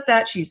 Turns out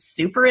that she's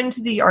super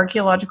into the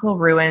archaeological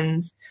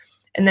ruins.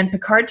 And then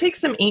Picard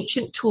takes some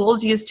ancient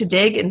tools used to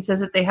dig and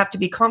says that they have to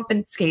be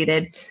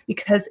confiscated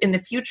because in the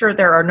future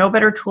there are no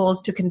better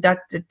tools to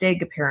conduct a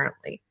dig,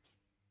 apparently.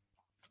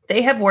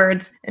 They have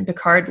words, and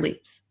Picard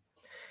leaves.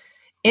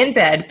 In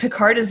bed,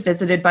 Picard is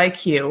visited by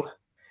Q.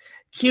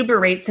 Q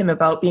berates him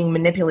about being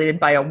manipulated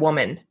by a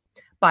woman.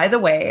 By the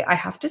way, I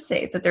have to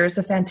say that there is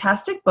a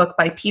fantastic book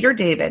by Peter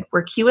David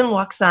where Q and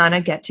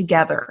Lwaxana get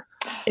together.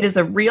 It is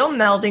a real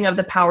melding of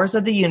the powers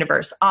of the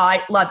universe.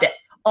 I loved it.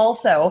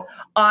 Also,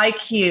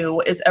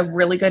 IQ is a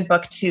really good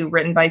book too,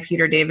 written by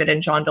Peter David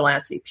and John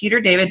Delancey.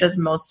 Peter David does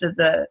most of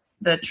the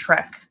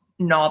Trek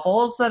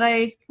novels that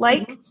I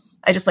like. Mm-hmm.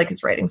 I just like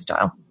his writing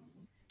style.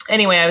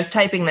 Anyway, I was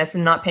typing this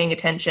and not paying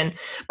attention,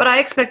 but I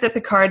expect that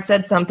Picard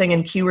said something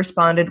and Q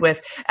responded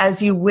with,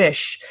 "As you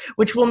wish,"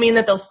 which will mean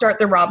that they'll start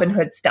the Robin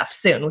Hood stuff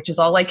soon, which is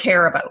all I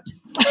care about.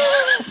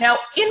 Now,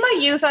 in my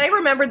youth, I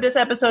remembered this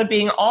episode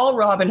being all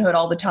Robin Hood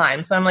all the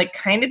time, so I'm like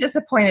kind of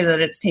disappointed that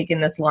it's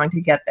taken this long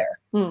to get there.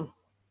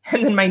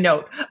 And then my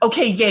note,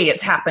 okay, yay,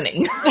 it's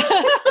happening.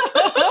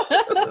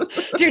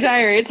 Dear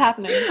Diary, it's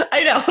happening.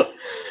 I know.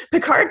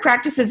 Picard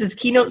practices his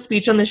keynote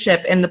speech on the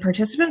ship, and the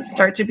participants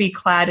start to be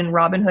clad in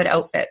Robin Hood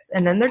outfits,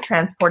 and then they're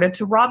transported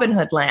to Robin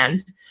Hood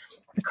land.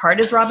 Picard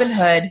is Robin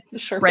Hood.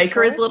 Sure,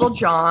 Riker is Little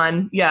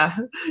John. Yeah.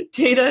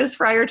 Data is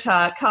Friar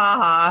Tuck. Ha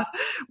ha.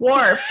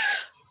 Worf.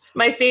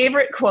 My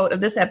favorite quote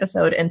of this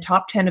episode and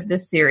top 10 of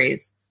this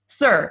series.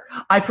 Sir,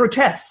 I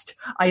protest.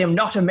 I am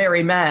not a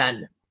merry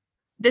man.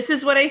 This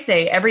is what I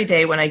say every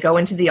day when I go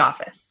into the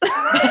office.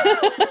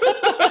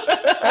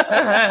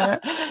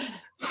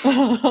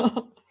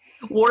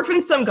 Worf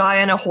and some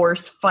guy on a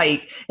horse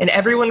fight, and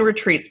everyone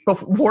retreats,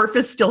 but Worf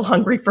is still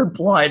hungry for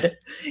blood.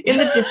 In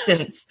the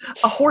distance,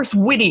 a horse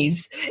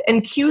whinnies,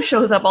 and Q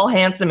shows up all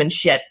handsome and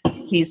shit.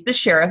 He's the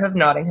sheriff of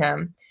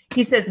Nottingham.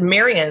 He says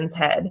Marianne's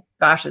head,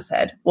 Vash's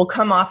head, will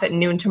come off at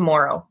noon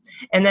tomorrow.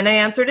 And then I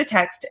answered a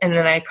text, and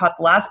then I caught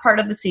the last part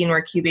of the scene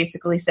where Q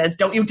basically says,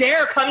 don't you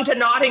dare come to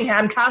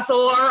Nottingham Castle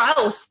or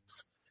else.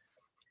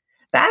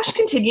 Vash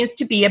continues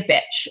to be a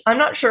bitch. I'm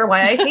not sure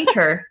why I hate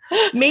her.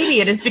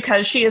 Maybe it is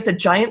because she is a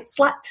giant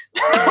slut.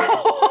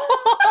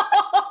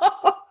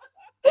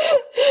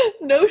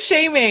 No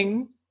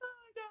shaming.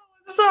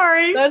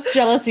 Sorry. That's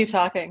jealousy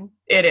talking.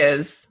 It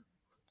is.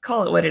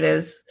 Call it what it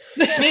is.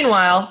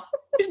 Meanwhile,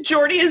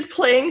 Geordi is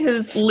playing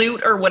his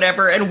lute or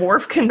whatever, and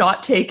Worf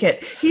cannot take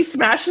it. He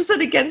smashes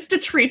it against a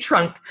tree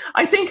trunk.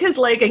 I think his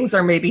leggings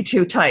are maybe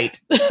too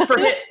tight.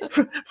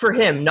 For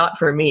him, not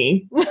for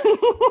me.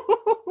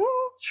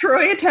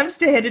 Troy attempts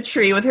to hit a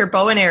tree with her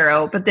bow and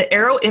arrow, but the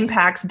arrow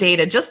impacts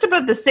Data just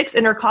above the 6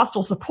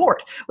 intercostal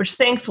support, which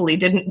thankfully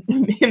didn't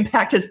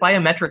impact his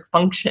biometric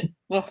function.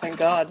 Oh, thank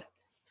God.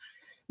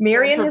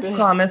 Marion has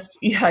promised...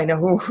 Yeah, I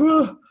know.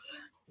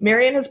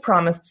 Marion has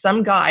promised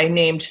some guy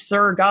named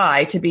Sir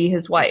Guy to be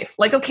his wife.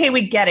 Like, okay,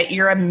 we get it.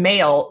 You're a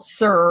male,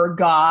 Sir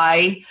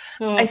Guy.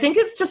 Oh. I think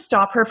it's to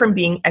stop her from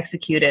being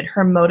executed.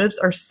 Her motives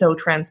are so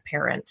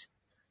transparent.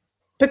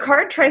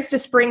 Picard tries to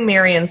spring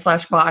Marion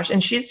 / Vash,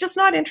 and she's just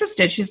not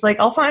interested. She's like,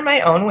 I'll find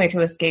my own way to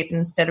escape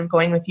instead of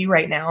going with you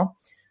right now.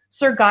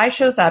 Sir Guy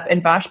shows up,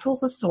 and Vash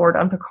pulls a sword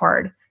on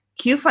Picard.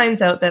 Q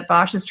finds out that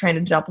Vash is trying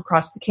to jump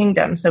across the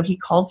kingdom, so he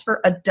calls for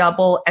a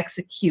double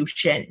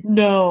execution.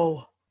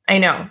 No. I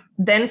know.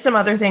 Then some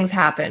other things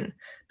happen.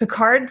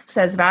 Picard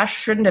says Vash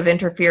shouldn't have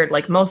interfered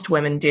like most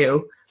women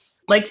do.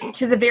 Like,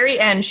 to the very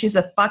end, she's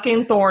a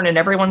fucking thorn in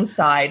everyone's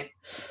side.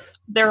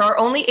 There are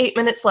only 8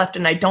 minutes left,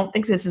 and I don't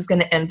think this is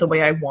going to end the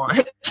way I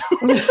want.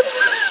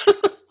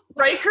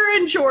 Riker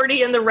and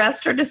Geordi and the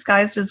rest are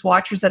disguised as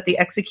watchers at the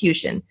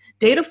execution.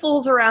 Data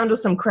fools around with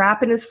some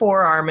crap in his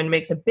forearm and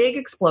makes a big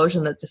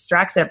explosion that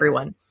distracts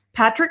everyone.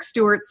 Patrick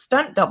Stewart's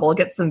stunt double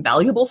gets some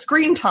valuable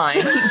screen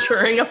time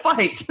during a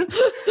fight.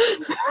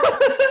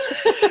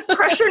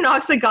 Crusher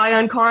knocks a guy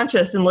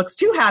unconscious and looks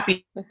too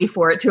happy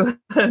for it to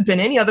have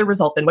been any other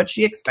result than what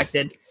she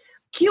expected.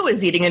 Q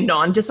is eating a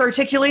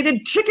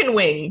non-disarticulated chicken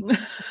wing.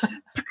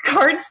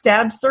 Picard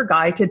stabs Sir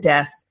Guy to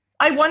death.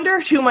 I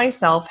wonder to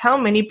myself how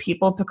many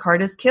people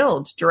Picard has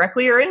killed,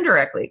 directly or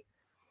indirectly.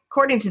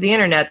 According to the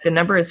internet, the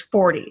number is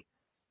 40.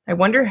 I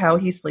wonder how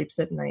he sleeps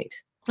at night.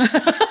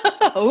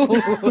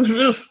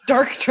 Oh,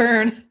 dark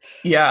turn.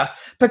 Yeah.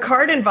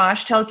 Picard and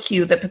Vash tell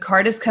Q that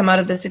Picard has come out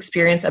of this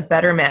experience a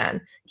better man.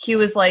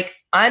 Q is like,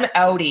 I'm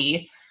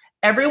outie.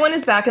 Everyone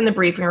is back in the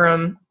briefing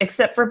room,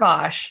 except for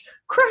Vash.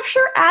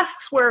 Crusher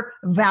asks where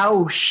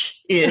Vaush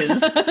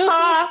is.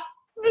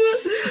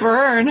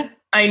 Burn.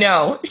 I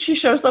know. She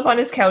shows up on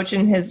his couch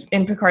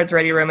in Picard's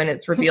ready room, and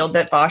it's revealed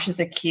that Vash is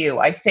a Q,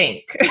 I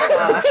think.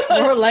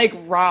 More like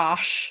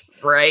Rosh.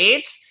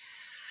 Right?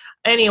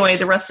 Anyway,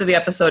 the rest of the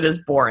episode is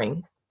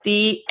boring.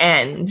 The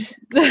end.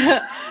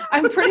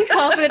 I'm pretty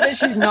confident that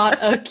she's not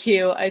a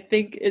Q. I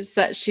think it's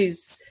that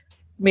she's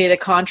made a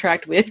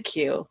contract with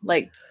Q.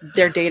 Like,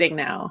 they're dating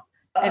now.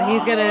 And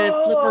he's going to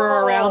flip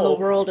her around the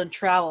world and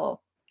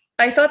travel.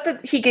 I thought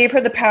that he gave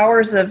her the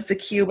powers of the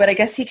Q, but I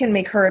guess he can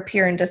make her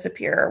appear and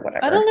disappear or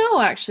whatever. I don't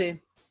know,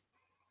 actually.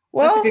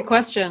 Well, that's a good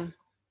question.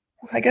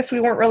 I guess we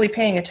weren't really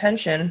paying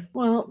attention.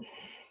 Well,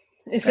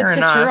 if Fair it's just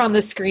enough. Her on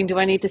the screen, do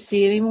I need to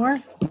see anymore?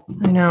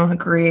 I know,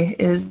 agree.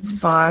 Is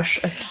Vash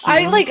a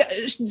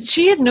Q?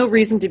 She had no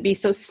reason to be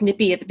so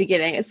snippy at the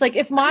beginning. It's like,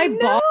 if my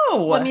boss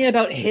told me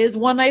about his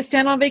one night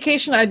stand on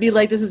vacation, I'd be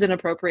like, this is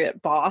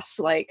inappropriate, boss.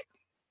 Like,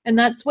 and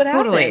that's what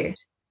happened.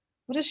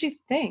 What does she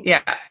think?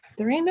 Yeah.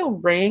 There ain't no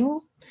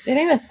ring. It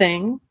ain't a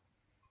thing.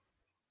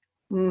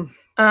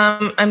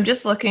 I'm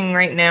just looking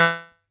right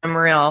now.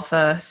 Maria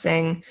Alpha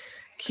saying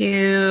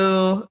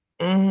Q.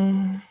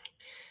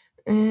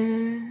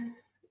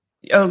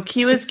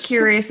 Q is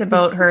curious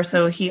about her,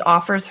 so he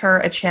offers her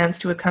a chance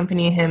to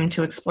accompany him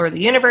to explore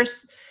the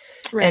universe.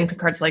 Right. And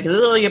Picard's like,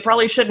 "Oh, you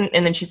probably shouldn't."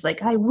 And then she's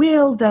like, "I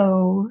will,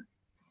 though.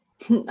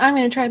 I'm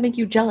going to try to make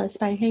you jealous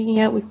by hanging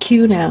out with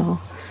Q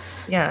now."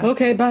 Yeah.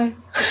 Okay, bye.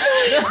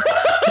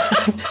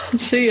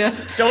 See ya.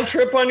 Don't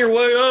trip on your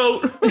way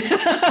out.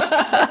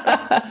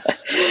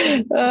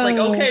 Like,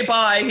 okay,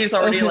 bye. He's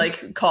already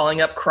like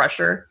calling up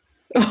Crusher.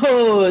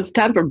 Oh, it's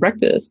time for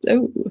breakfast.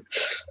 Oh,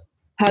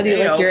 how do you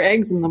like your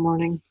eggs in the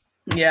morning?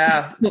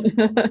 Yeah.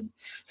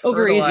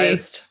 Over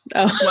easy.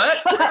 Oh. What?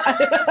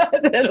 I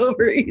said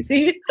over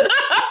easy.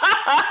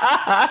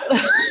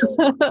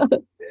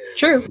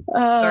 True.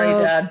 Sorry,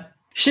 Dad.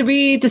 Should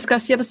we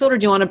discuss the episode, or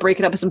do you want to break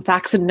it up with some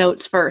facts and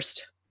notes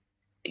first?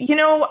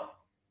 You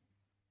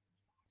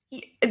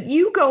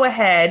go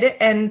ahead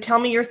and tell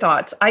me your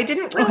thoughts. I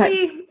didn't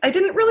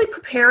really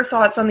prepare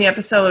thoughts on the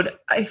episode.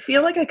 I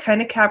feel like I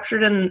kind of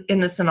captured in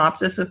the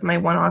synopsis with my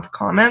one-off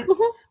comments.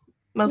 Mm-hmm.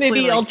 Mostly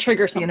maybe I'll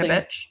trigger something. Being a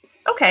bitch.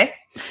 Okay.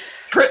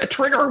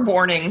 Trigger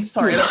warning.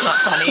 Sorry, that's not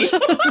funny.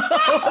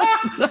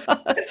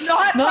 It's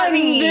not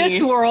funny. In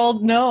this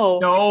world, no.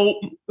 No.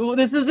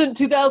 This isn't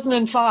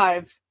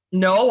 2005.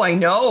 No, I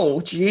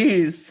know.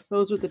 Jeez.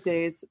 Those were the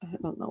days. I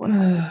don't know what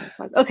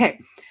happened. Okay.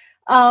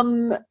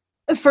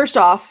 First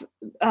off,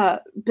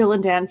 Bill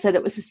and Dan said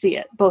it was to see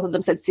it. Both of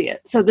them said see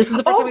it. So this is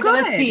the first time we're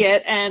going to see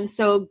it. And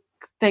so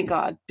thank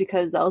God,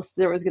 because else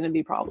there was going to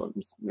be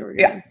problems. We were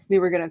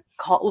going to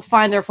we'll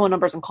find their phone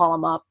numbers and call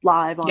them up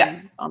live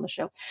on the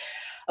show.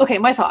 Okay,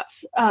 my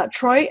thoughts.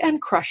 Troy and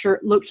Crusher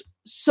looked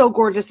so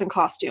gorgeous in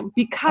costume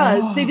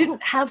because they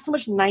didn't have so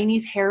much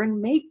 90s hair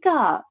and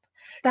makeup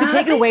to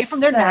take away from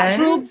their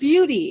natural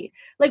beauty.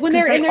 Like when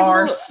they're in their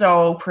are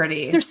so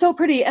pretty. They're so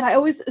pretty. And I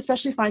always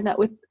especially find that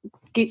with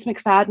Gates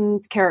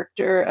McFadden's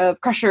character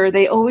of Crusher,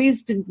 they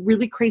always did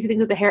really crazy things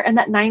with the hair and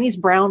that 90s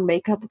brown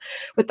makeup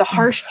with the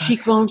harsh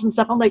cheekbones and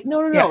stuff. I'm like, no.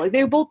 Like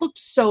they both looked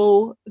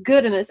so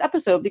good in this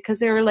episode because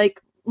they were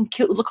like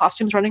cute little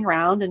costumes running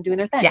around and doing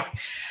their thing.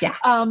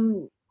 Yeah.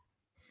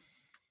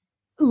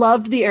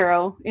 Loved the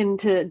arrow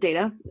into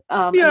Data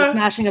and the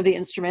smashing of the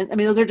instrument. I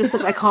mean, those are just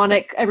such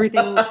iconic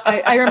everything.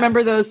 I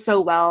remember those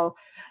so well.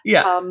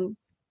 Yeah.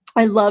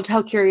 I loved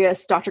how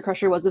curious Dr.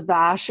 Crusher was of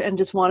Vash and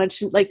just wanted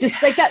to like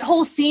that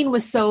whole scene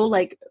was so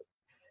like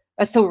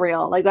so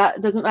real. Like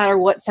that doesn't matter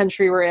what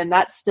century we're in.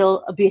 That's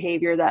still a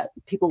behavior that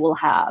people will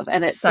have.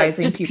 And it's like,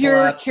 just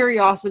pure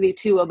curiosity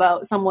too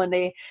about someone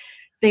they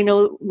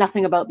know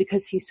nothing about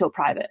because he's so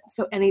private.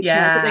 So any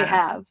chance that they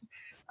have,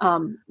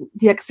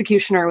 the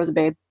executioner was a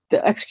babe.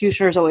 The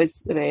executioner is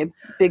always a babe.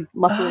 Big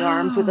muscly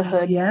arms with a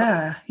hood.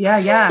 Yeah.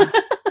 Yep.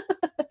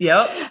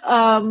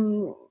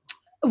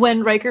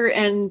 When Riker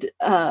and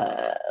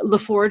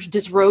LaForge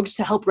disrobed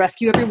to help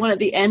rescue everyone at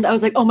the end, I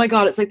was like, oh my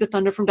God, it's like the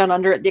Thunder from Down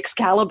Under at the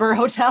Excalibur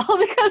Hotel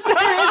because they're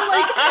in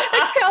like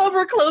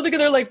Excalibur clothing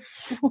and they're like,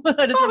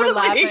 I just remember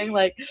laughing.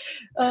 Like,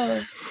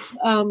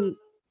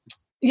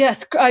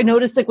 yes, I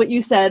noticed like what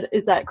you said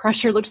is that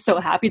Crusher looked so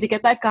happy to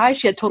get that guy.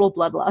 She had total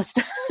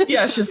bloodlust.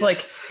 Yeah, she's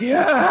like,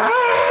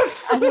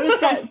 yes! I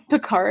noticed that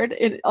Picard,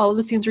 in all of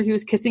the scenes where he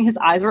was kissing, his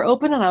eyes were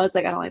open and I was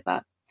like, I don't like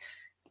that.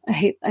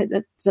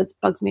 That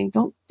bugs me.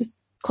 Don't just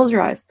close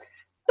your eyes.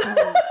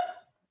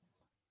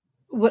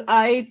 What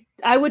I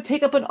would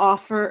take up an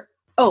offer.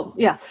 Oh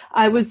yeah,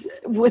 I was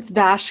with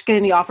Vash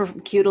getting the offer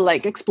from Q to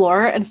like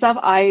explore and stuff.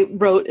 I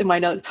wrote in my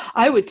notes,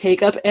 I would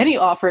take up any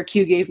offer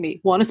Q gave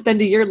me. Want to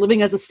spend a year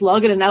living as a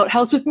slug in an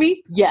outhouse with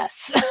me?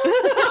 Yes.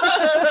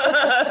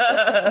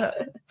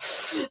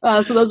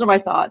 So those are my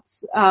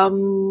thoughts.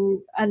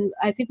 And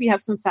I think we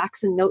have some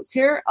facts and notes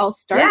here. I'll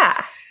start. Yeah.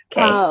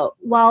 Okay.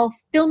 While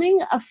filming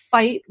a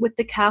fight with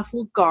the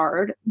castle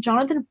guard,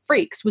 Jonathan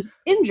Frakes was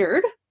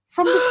injured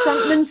from the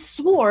stuntman's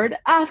sword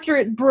after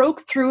it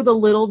broke through the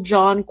Little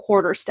John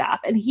quarterstaff,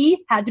 and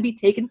he had to be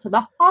taken to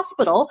the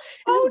hospital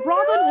in his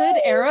Robin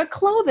Hood era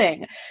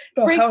clothing.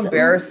 Frakes, how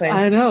embarrassing.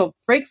 I know.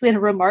 Frakes later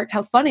remarked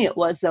how funny it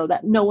was, though,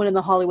 that no one in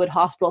the Hollywood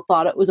hospital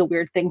thought it was a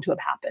weird thing to have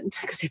happened,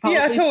 because they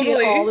probably see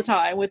it all the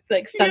time with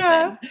like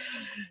stuntmen.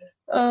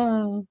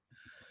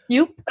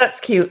 You? That's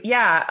cute.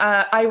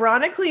 Yeah.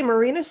 Ironically,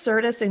 Marina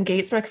Sirtis and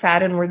Gates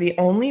McFadden were the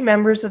only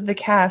members of the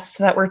cast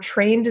that were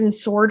trained in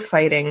sword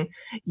fighting,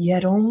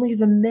 yet only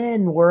the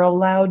men were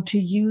allowed to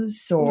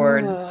use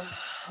swords.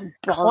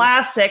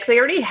 Classic. They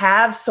already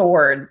have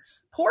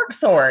swords. Pork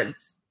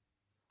swords.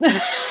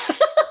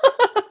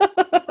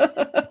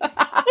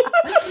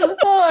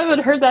 I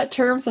haven't heard that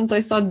term since I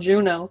saw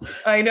Juno.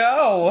 I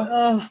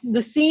know.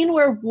 The scene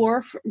where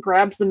Worf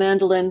grabs the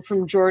mandolin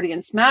from Geordi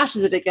and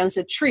smashes it against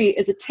a tree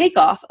is a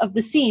takeoff of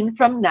the scene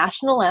from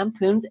National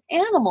Lampoon's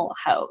Animal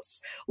House,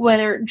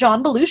 where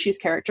John Belushi's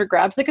character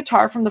grabs the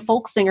guitar from the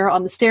folk singer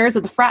on the stairs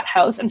of the frat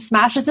house and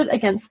smashes it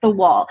against the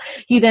wall.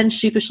 He then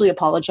sheepishly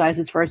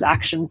apologizes for his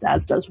actions,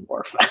 as does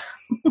Worf.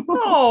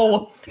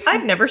 Oh,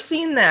 I've never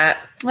seen that.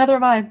 Neither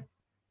have I.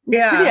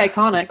 It's pretty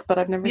iconic, but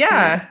I've never seen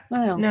it.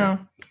 No.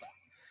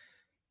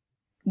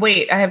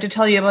 Wait, I have to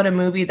tell you about a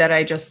movie that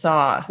I just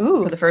saw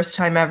for the first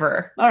time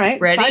ever. All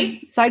right.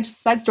 Ready? Side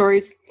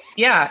stories.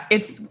 Yeah,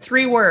 it's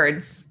 3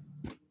 words.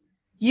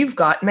 You've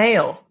got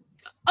mail.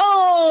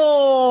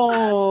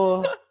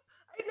 Oh!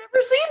 I've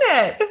never seen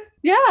it.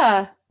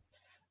 Yeah.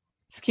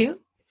 It's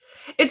cute.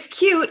 It's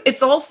cute.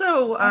 It's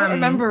also... I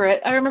remember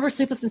it. I remember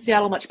Sleepless in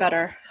Seattle much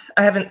better.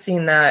 I haven't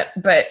seen that,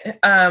 but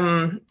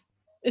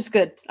It's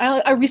good.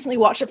 I recently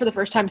watched it for the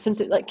first time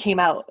since it like came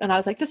out, and I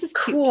was like, "This is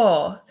cute."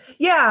 Cool.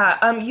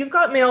 Yeah. You've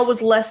Got Mail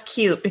was less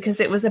cute because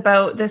it was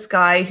about this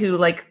guy who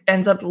like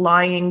ends up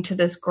lying to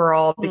this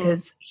girl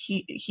because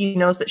he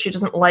knows that she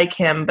doesn't like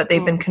him, but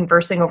they've been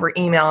conversing over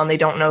email and they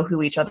don't know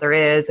who each other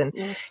is, and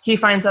he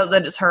finds out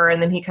that it's her,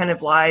 and then he kind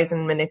of lies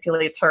and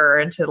manipulates her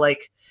into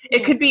like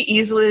it could be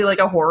easily like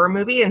a horror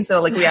movie, and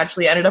so like we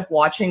actually ended up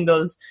watching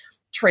those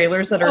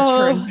trailers that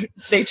are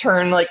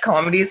turn like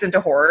comedies into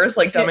horrors,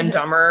 like Dumb and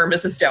Dumber,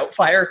 Mrs.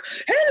 Doubtfire.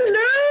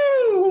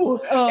 Hello.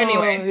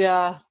 Anyway,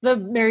 yeah, the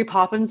Mary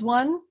Poppins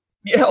one.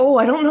 Yeah. Oh,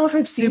 I don't know if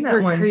I've seen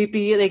that one. Super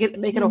creepy. They could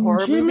make it a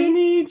horror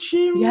movie.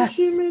 Yes.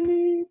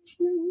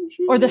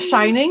 Or The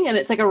Shining, and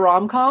it's like a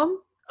rom-com.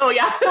 Oh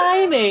yeah,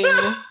 Shining.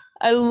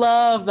 I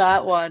love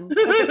that one.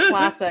 Such a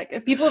classic.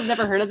 If people have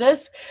never heard of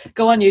this,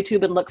 go on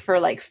YouTube and look for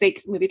like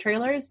fake movie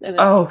trailers, and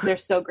they're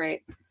so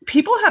great.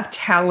 People have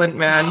talent,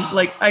 man.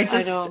 Like I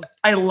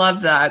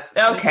love that.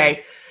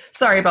 Okay.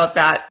 Sorry about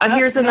that.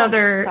 Here's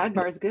another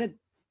sidebar is good.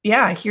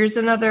 Yeah, here's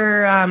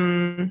another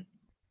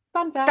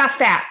fun fact. Fast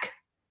fact.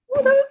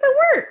 Oh, that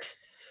worked.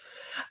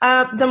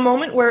 The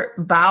moment where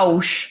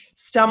Vaush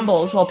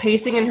stumbles while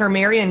pacing in her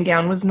Marion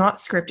gown was not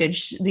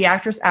scripted. The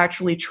actress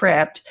actually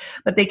tripped,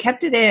 but they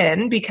kept it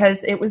in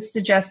because it was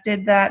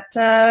suggested that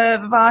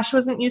Vaush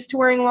wasn't used to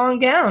wearing long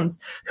gowns.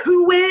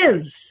 Who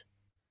is?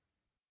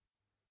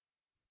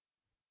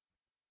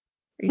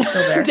 Are you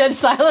still there? Dead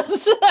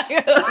silence.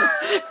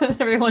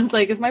 Everyone's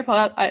like, "Is my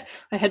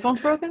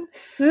headphones broken?"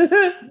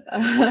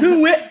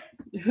 Who?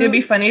 It'd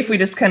be funny if we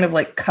just kind of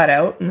like cut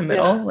out in the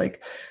middle,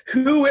 like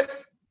who?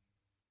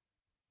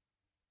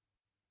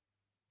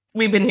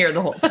 We've been here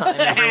the whole time.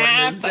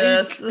 Everyone is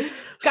just in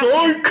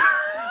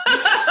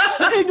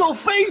your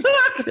face.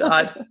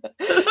 God.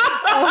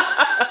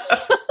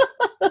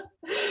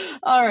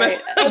 All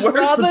right.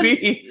 Where's the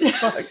bee?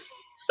 Fuck.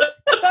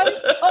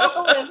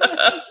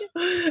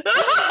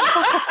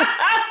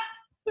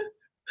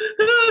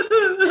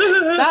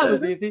 That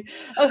was easy.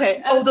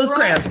 Okay. Oh, those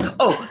grams.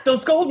 Oh,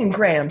 those golden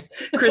grams.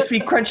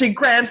 Crispy, crunchy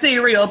graham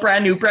cereal,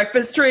 brand new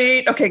breakfast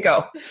treat. Okay,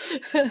 go.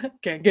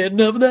 Can't get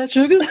enough of that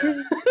sugar.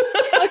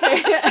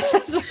 Okay.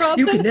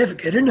 You can never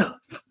get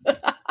enough.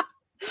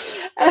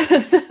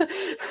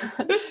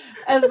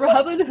 As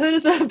Robin Hood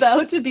is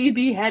about to be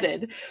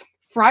beheaded,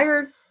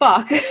 Friar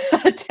Buck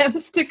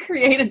attempts to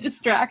create a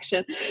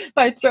distraction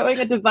by throwing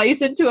a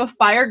device into a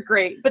fire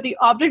grate, but the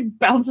object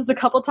bounces a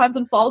couple times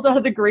and falls out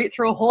of the grate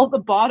through a hole at the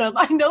bottom.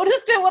 I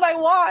noticed it when I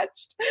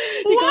watched.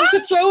 He goes to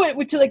throw it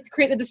to like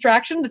create the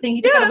distraction, the thing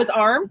he took out of his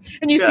arm,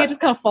 and you see it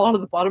just kind of fall out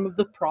of the bottom of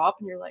the prop,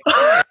 and you're like,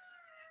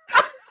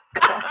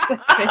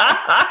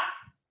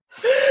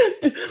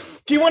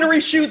 do you want to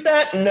reshoot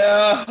that?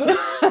 No.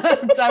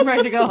 I'm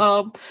ready to go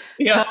home.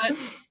 Yeah.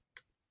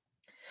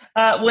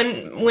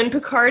 When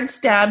Picard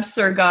stabs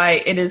Sir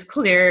Guy, it is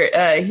clear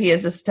he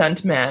is a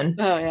stunt man.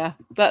 Oh yeah,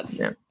 that's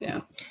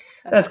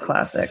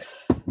classic.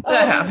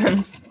 That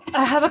happens.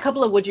 I have a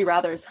couple of would you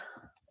rathers.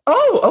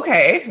 Oh,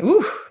 okay.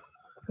 Ooh,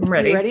 I'm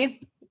ready. You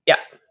ready? Yeah.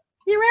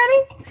 You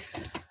ready?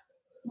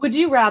 Would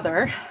you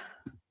rather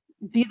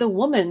be the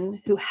woman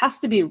who has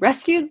to be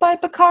rescued by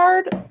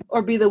Picard,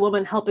 or be the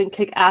woman helping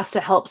kick ass to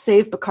help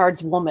save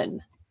Picard's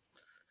woman?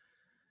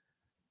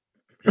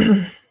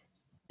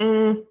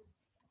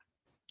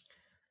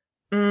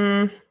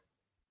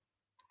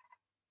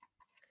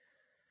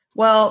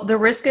 Well, the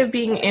risk of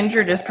being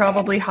injured is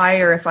probably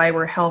higher if I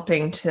were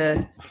helping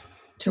to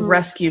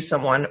rescue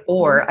someone,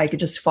 or I could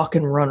just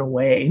fucking run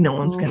away. No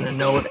one's going to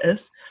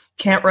notice.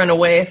 Can't run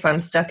away if I'm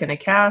stuck in a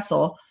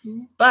castle.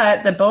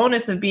 But the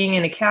bonus of being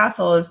in a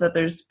castle is that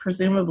there's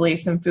presumably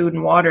some food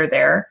and water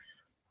there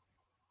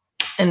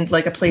and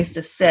like a place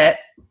to sit.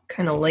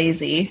 Kind of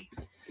lazy.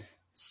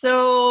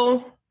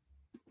 So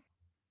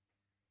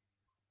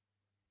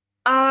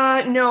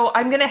no,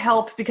 I'm going to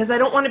help because I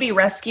don't want to be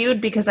rescued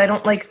because I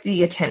don't like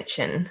the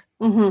attention.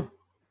 Mm-hmm.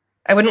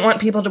 I wouldn't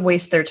want people to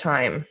waste their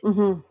time.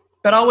 Mm-hmm.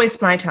 But I'll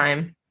waste my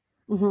time.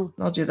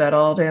 Mm-hmm. I'll do that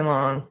all day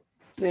long.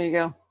 There you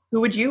go. Who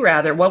would you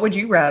rather? What would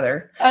you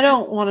rather? I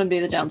don't want to be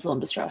the damsel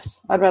in distress.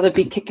 I'd rather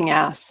be kicking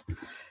ass.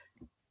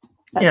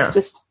 That's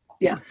just.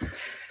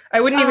 I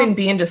wouldn't even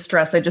be in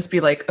distress. I'd just be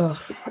like,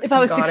 oh. If I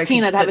was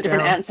 16, I'd have a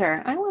different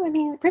answer. I want to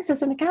be a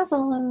princess in a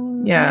castle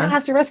and someone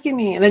has to rescue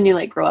me. And then you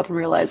like grow up and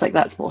realize like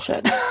that's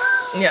bullshit.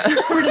 Yeah.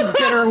 We're just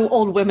bitter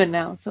old women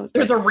now. So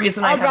there's a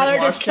reason I'd rather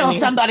just kill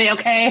somebody,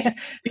 okay?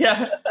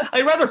 Yeah.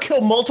 I'd rather kill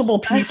multiple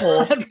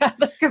people I'd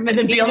rather commit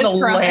than be on the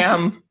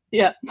lam.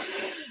 Yeah.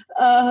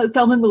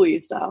 Thelma and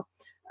Louise style.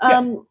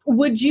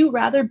 Would you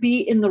rather be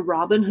in the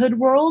Robin Hood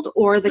world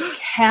or the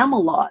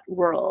Camelot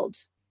world?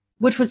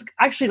 Which was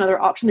actually another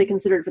option they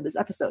considered for this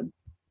episode.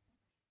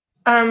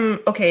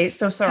 Okay,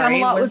 so sorry.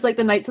 Camelot was like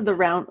the Knights of the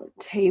Round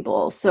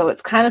Table, so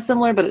it's kind of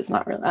similar, but it's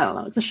not really. I don't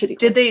know. It's a shitty.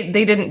 Did they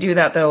didn't do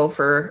that though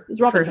for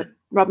Robin Hood.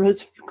 Robin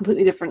Hood's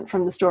completely different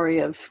from the story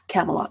of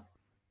Camelot.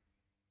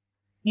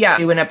 Yeah,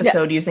 do an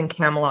episode using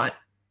Camelot.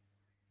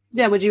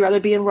 Yeah, would you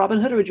rather be in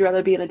Robin Hood or would you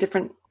rather be in a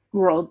different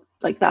world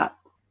like that?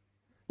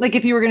 Like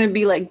if you were going to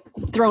be like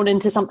thrown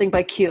into something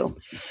by Q.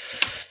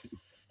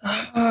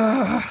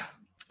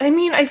 I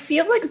mean, I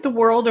feel like the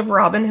world of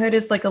Robin Hood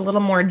is like a little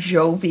more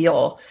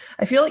jovial.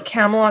 I feel like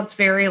Camelot's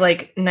very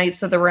like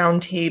Knights of the Round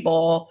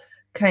Table,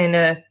 kind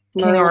of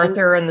King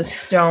Arthur and the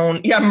Stone.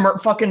 Yeah,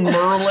 fucking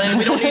Merlin.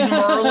 We don't need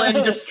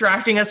Merlin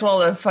distracting us while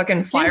the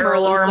fucking fire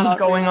alarm's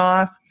going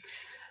off.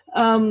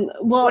 Well,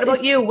 what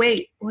about you?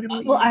 Wait, what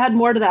about you? Well, I had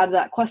more to add to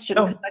that question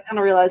because I kind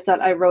of realized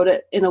that I wrote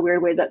it in a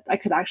weird way that I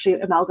could actually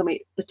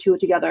amalgamate the two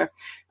together.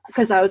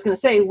 Because I was going to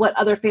say, what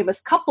other famous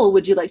couple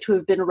would you like to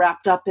have been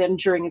wrapped up in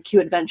during a Q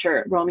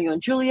adventure? Romeo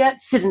and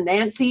Juliet, Sid and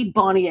Nancy,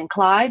 Bonnie and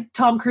Clyde,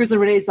 Tom Cruise and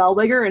Renee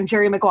Zellweger, and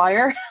Jerry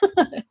Maguire.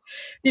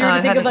 You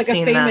ever think of like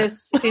a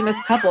famous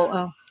couple?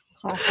 Oh,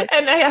 classic.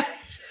 And I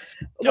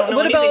don't know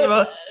what anything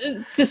about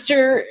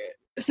sister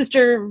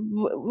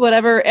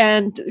whatever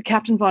and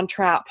Captain Von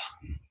Trapp.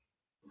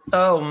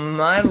 Oh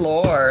my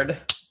Lord!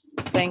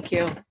 Thank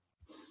you.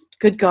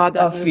 Good God,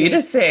 that Auf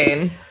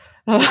Wiedersehen.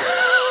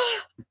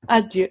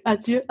 Adieu,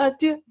 adieu,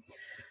 adieu.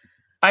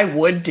 I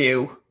would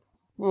do.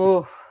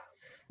 Oh,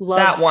 love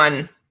that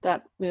one.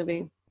 That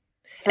movie.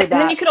 And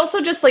then you could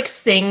also just like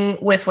sing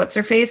with what's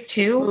her face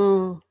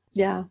too.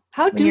 Yeah.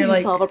 How do you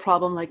like, solve a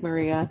problem like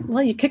Maria?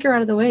 Well, you kick her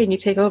out of the way and you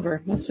take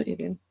over. That's what you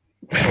do.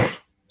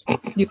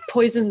 You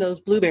poison those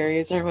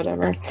blueberries or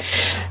whatever.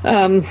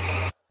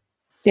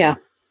 Yeah.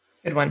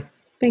 Good one.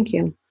 Thank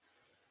you.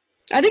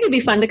 I think it'd be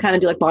fun to kind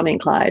of do like Bonnie and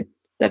Clyde.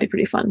 That'd be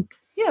pretty fun.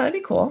 Yeah, that'd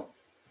be cool.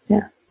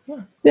 Yeah.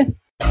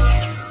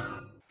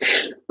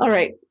 All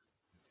right.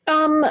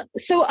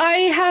 So I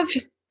have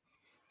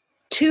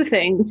two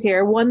things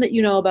here. One that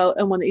you know about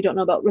and one that you don't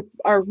know about.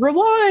 Our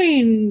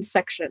rewind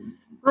section.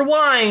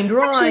 Rewind.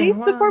 Actually,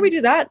 before we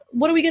do that,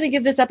 what are we going to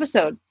give this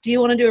episode? Do you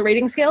want to do a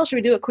rating scale? Should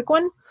we do a quick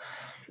one?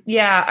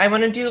 Yeah, I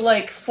want to do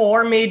like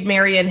 4 Maid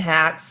Marian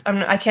hats.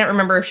 I can't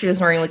remember if she was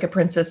wearing like a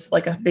princess,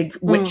 like a big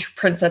witch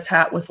princess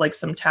hat with like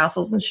some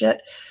tassels and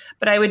shit.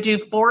 But I would do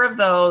 4 of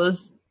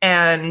those.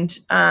 And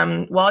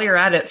while you're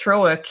at it,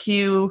 throw a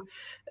Q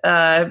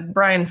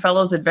Brian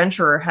Fellows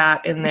Adventurer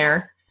hat in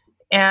there.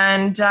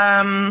 And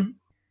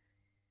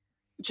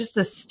just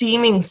the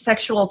steaming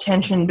sexual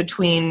tension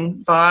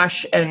between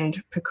Vash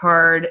and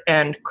Picard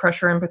and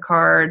Crusher and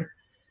Picard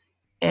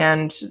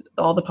and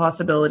all the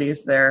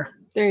possibilities there.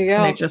 There you go.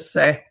 Can I just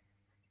say?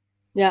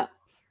 Yeah.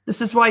 This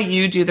is why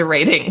you do the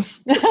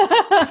ratings.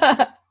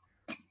 I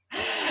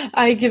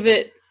give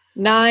it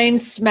 9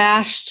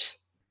 smashed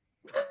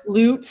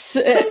loots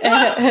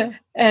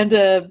and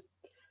a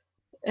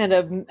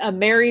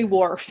merry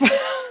Worf.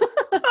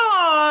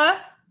 Aww.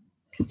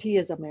 Because he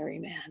is a merry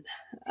man.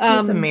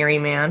 He's a merry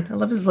man. I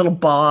love his little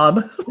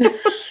bob.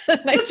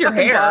 Nice your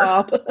hair.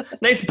 Bob.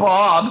 Nice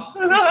bob.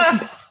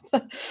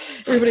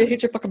 Everybody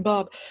hates your fucking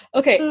bob.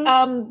 Okay,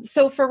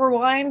 so for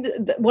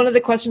Rewind, one of the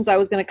questions I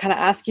was going to kind of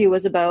ask you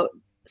was about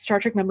Star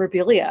Trek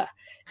memorabilia.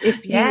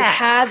 If you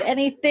have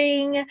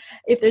anything,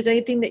 if there's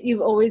anything that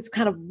you've always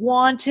kind of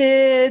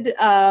wanted,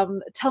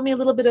 tell me a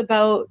little bit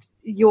about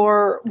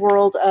your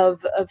world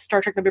of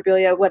Star Trek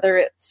memorabilia, whether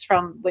it's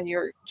from when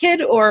you're a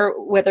kid or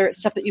whether it's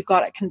stuff that you've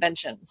got at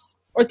conventions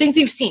or things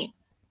you've seen.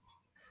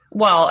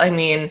 Well, I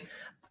mean,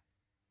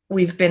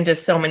 we've been to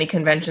so many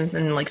conventions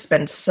and like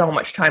spend so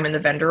much time in the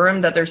vendor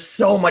room that there's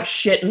so much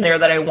shit in there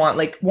that I want,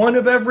 like one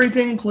of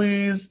everything,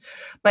 please.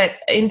 But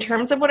in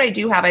terms of what I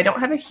do have, I don't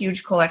have a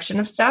huge collection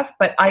of stuff,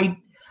 but I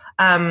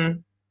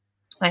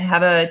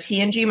have a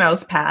TNG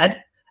mouse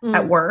pad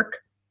at work.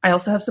 I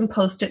also have some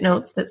Post-it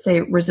notes that say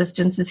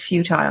resistance is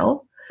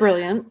futile.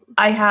 Brilliant.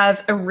 I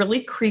have a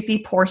really creepy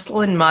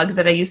porcelain mug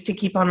that I used to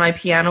keep on my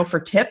piano for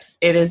tips.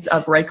 It is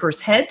of Riker's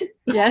head.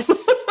 Yes.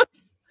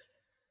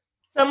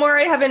 Somewhere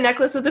I have a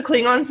necklace with the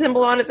Klingon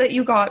symbol on it that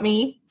you got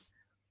me.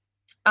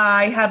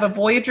 I have a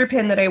Voyager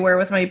pin that I wear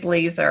with my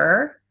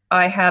blazer.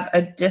 I have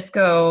a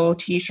disco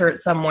t-shirt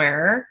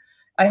somewhere.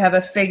 I have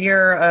a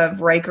figure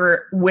of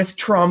Riker with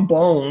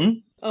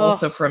trombone,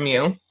 also from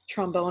you.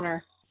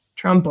 Tromboner.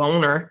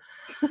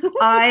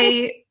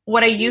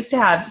 What I used to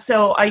have,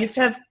 so I used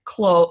to have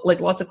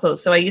lots of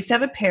clothes. So I used to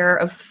have a pair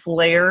of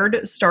flared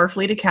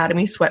Starfleet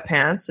Academy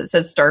sweatpants that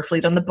said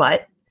Starfleet on the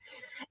butt.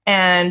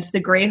 And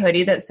the gray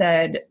hoodie that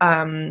said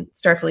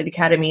Starfleet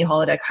Academy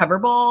holodeck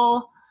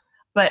hoverball.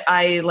 But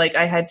I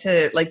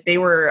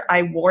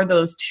wore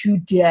those to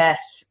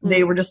death.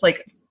 They were just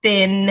like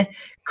thin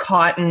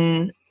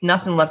cotton,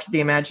 nothing left to the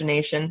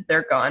imagination.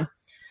 They're gone.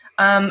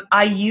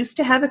 I used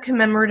to have a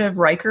commemorative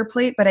Riker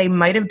plate, but I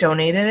might have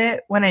donated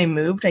it when I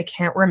moved. I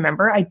can't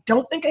remember. I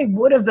don't think I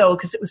would have, though,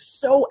 because it was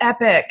so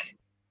epic.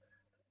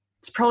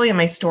 It's probably in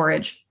my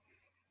storage.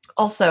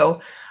 Also,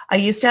 I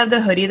used to have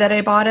the hoodie that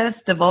I bought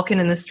us, the Vulcan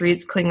in the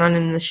Streets, Klingon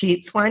in the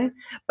Sheets one,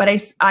 but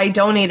I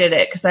donated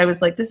it because I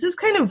was like, this is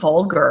kind of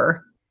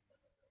vulgar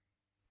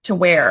to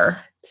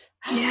wear.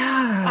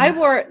 Yeah. I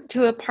wore it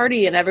to a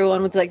party and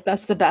everyone was like,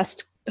 that's the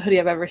best hoodie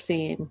I've ever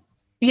seen.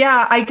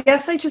 Yeah, I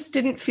guess I just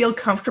didn't feel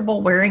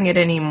comfortable wearing it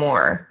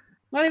anymore.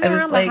 Not even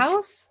around the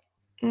house?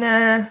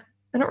 Nah,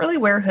 I don't really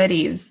wear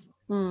hoodies.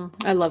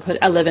 I love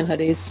I live in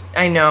hoodies.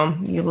 I know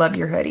you love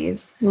your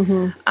hoodies.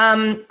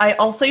 I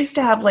also used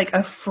to have like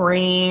a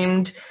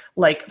framed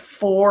like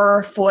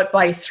 4 foot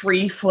by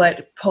 3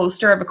 foot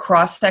poster of a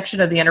cross section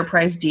of the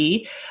Enterprise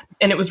D,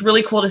 and it was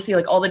really cool to see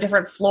like all the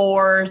different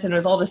floors, and it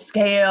was all to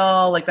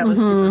scale. Like that was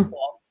super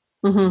cool.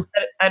 I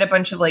had a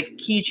bunch of like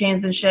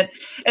keychains and shit,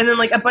 and then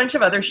like a bunch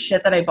of other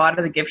shit that I bought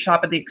at the gift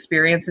shop at the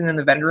Experience and in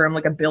the vendor room,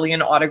 like 1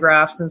 billion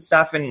autographs and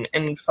stuff and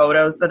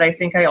photos that I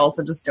think I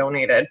also just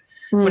donated.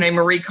 When I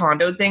Marie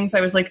Kondoed things,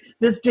 I was like,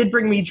 this did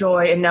bring me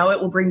joy, and now it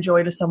will bring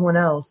joy to someone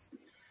else.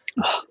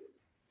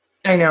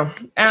 I know.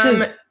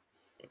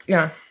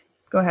 Yeah,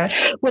 go ahead.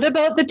 What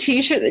about the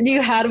t-shirt that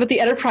you had with the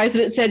Enterprise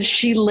that it said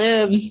 "She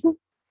lives"?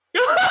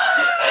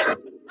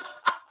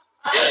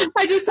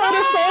 I just had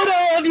a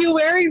photo of you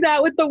wearing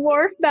that with the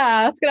Worf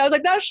mask, and I was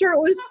like, that shirt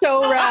was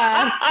so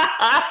rad.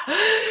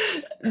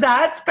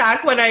 That's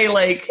back when I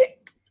like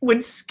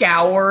would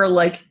scour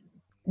like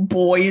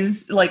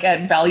boys, like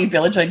at Value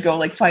Village. I'd go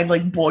like find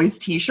like boys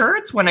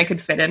t-shirts when I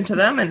could fit into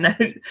them,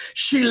 and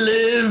 "She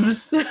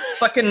lives"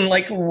 fucking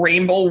like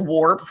rainbow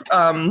warp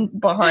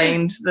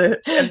behind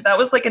and that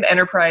was like an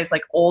Enterprise,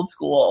 like old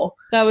school.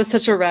 That was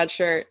such a rad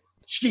shirt.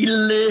 "She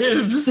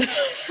lives."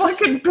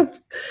 Fucking.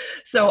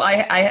 So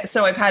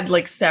I've had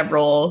like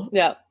several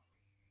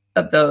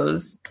of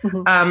those.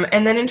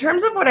 And then in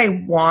terms of what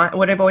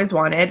I've always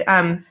wanted,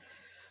 I've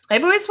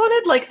always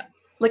wanted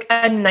like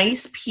a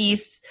nice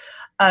piece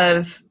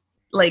of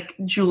like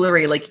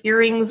jewelry, like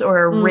earrings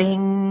or a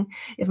ring,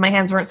 if my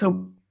hands weren't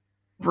so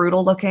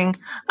brutal looking.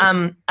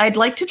 I'd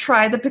like to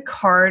try the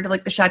Picard,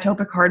 like the Chateau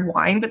Picard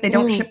wine, but they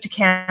don't ship to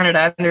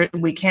Canada.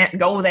 We can't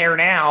go there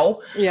now.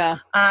 Yeah.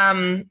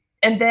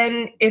 And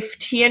then if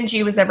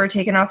TNG was ever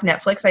taken off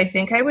Netflix, I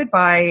think I would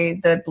buy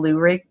the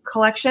Blu-ray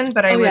collection,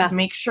 but I would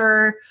make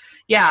sure,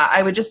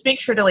 I would just make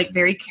sure to like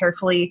very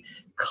carefully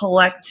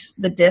collect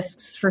the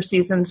discs for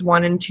seasons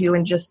 1 and 2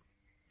 and just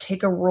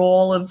take a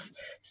roll of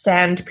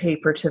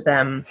sandpaper to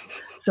them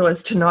so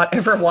as to not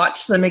ever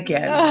watch them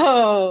again.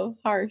 Oh,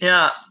 harsh.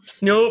 Yeah.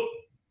 Nope.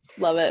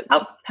 Love it.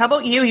 How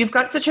about you? You've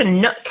got such a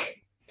nook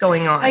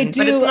going on. I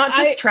do. But it's not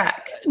just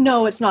Trek.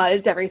 No, it's not.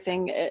 It's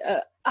everything.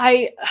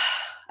 I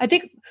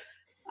think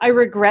I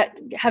regret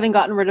having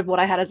gotten rid of what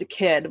I had as a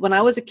kid. When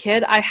I was a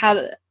kid, I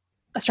had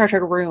a Star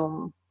Trek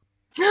room.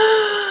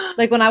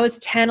 Like when I was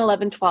 10,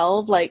 11,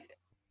 12, like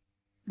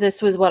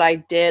this was what I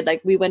did.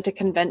 Like we went to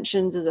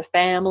conventions as a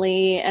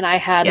family, and I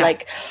had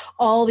like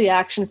all the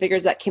action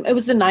figures that came. It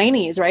was the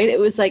 90s, right? It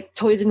was like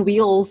Toys and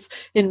Wheels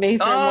in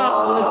Mayfair. It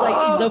was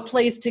like the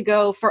place to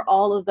go for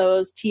all of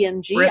those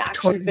TNG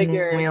action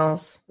figures.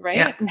 Wheels. Right?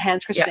 Yeah. And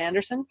Hans Christian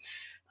Andersen.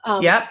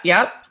 Yep.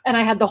 And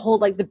I had the whole,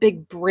 like the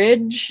big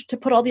bridge to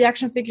put all the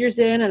action figures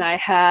in. And I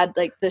had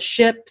like the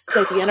ships,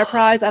 like the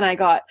Enterprise, and I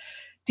got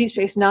Deep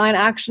Space Nine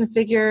action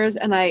figures,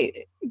 and I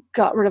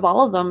got rid of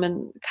all of them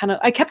and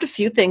I kept a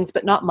few things,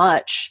 but not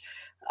much.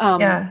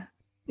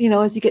 You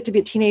know, as you get to be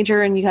a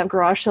teenager and you have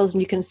garage sales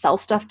and you can sell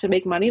stuff to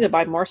make money to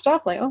buy more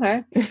stuff, like,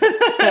 okay.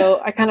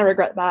 So I kind of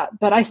regret that,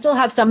 but I still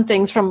have some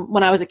things from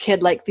when I was a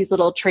kid, like these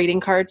little trading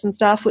cards and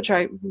stuff, which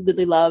I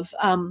really love.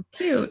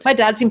 Cute. My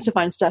dad seems to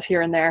find stuff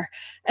here and there,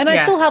 and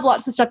I still have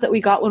lots of stuff that we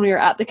got when we were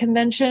at the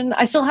convention.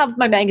 I still have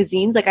my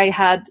magazines. Like I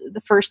had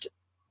the first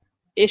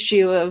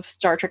issue of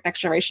Star Trek Next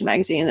Generation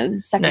magazine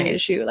and second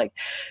issue, like,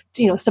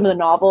 you know, some of the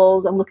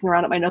novels. I'm looking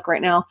around at my Nook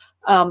right now.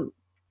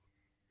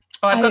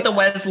 I've got the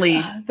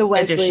Wesley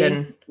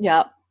edition.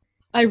 Yeah.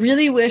 I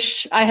really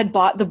wish I had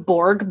bought the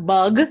Borg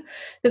mug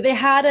that they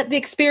had at the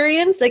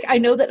Experience. Like, I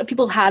know that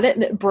people had it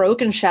and it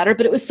broke and shattered,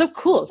 but it was so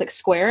cool. It was like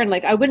square, and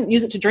like I wouldn't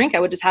use it to drink. I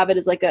would just have it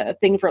as like a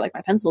thing for like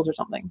my pencils or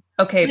something.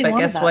 Okay, really,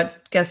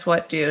 but guess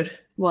what, dude?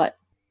 What?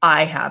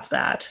 I have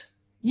that.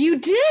 You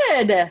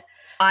did.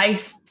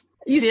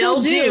 You still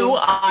do.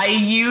 I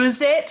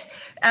use it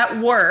at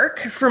work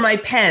for my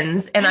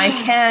pens, and I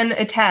can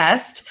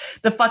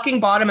attest the fucking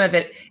bottom of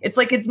it. It's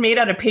like it's made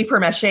out of paper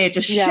mache. It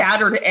just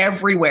shattered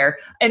everywhere.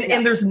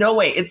 And there's no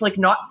way. It's like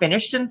not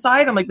finished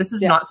inside. I'm like, this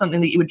is not something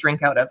that you would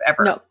drink out of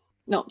ever.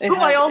 No.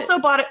 I also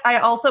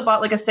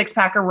bought like a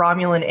 6-pack of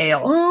Romulan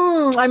ale.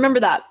 I remember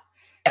that.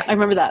 Yeah. I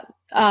remember that.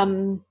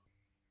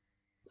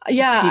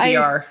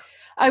 PBR.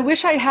 I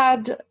wish I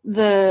had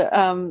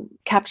the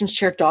captain's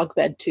chair dog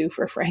bed too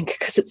for Frank,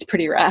 because it's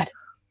pretty rad.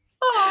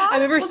 I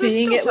remember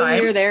seeing it when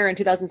we were there in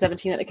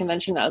 2017 at the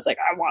convention. I was like,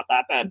 I want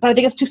that bed, but I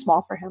think it's too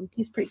small for him.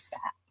 He's pretty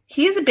fat.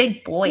 He's a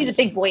big boy.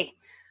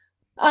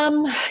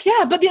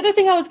 But the other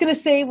thing I was going to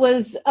say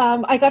was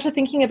I got to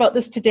thinking about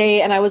this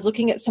today, and I was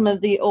looking at some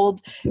of the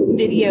old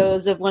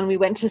videos of when we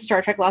went to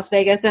Star Trek Las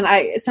Vegas, and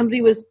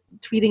somebody was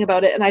tweeting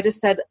about it, and I just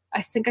said,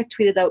 I think I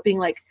tweeted out being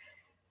like,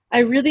 I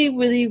really,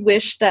 really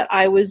wish that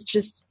I was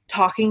just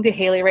talking to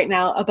Haley right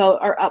now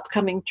about our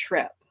upcoming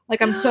trip.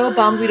 Like, I'm so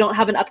bummed we don't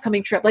have an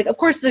upcoming trip. Like, of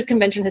course, the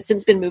convention has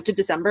since been moved to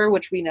December,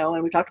 which we know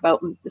and we talked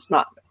about, and it's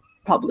not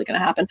probably going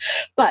to happen.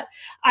 But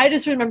I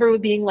just remember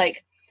being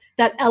like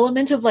that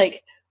element of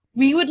like,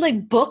 we would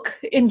like book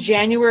in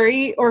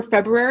January or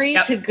February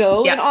to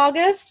go in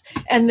August.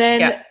 And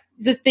then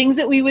the things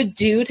that we would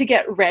do to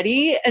get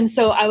ready. And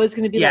so I was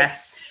going to be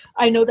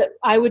I know that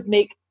I would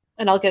make,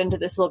 and I'll get into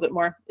this a little bit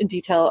more in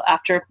detail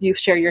after you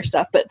share your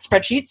stuff, but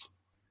spreadsheets.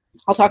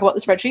 I'll talk about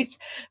the spreadsheets.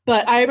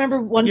 But I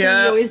remember one thing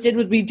we always did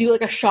would we do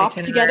like a shop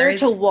together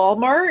to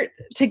Walmart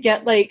to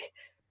get like,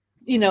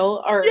 you know,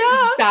 our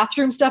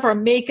bathroom stuff, our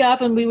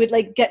makeup, and we would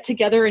like get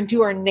together and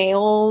do our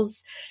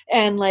nails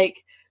and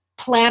like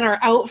plan our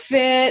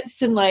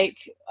outfits and like,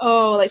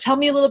 tell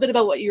me a little bit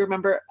about what you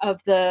remember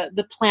of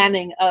the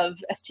planning of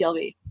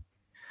STLV.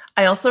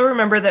 I also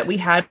remember that we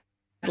had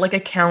like a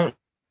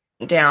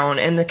countdown,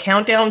 and the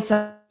countdown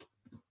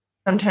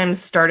sometimes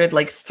started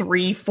like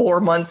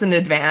 3-4 months in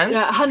advance.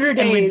 Yeah, 100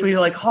 days. And we'd be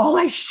like,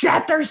 holy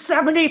shit, there's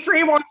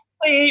 73 more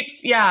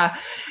sleeps. Yeah.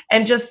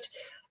 And just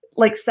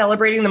like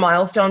celebrating the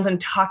milestones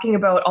and talking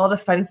about all the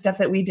fun stuff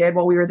that we did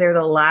while we were there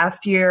the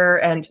last year,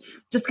 and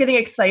just getting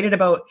excited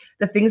about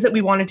the things that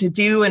we wanted to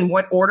do and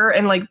what order.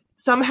 And like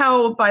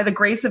somehow by the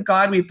grace of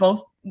God, we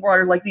both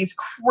were like these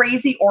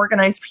crazy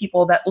organized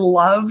people that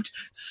loved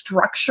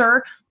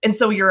structure. And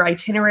so your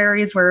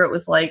itineraries where it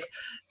was like,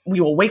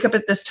 we will wake up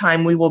at this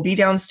time, we will be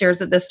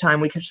downstairs at this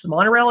time, we catch the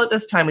monorail at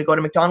this time, we go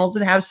to McDonald's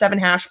and have 7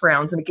 hash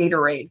browns and a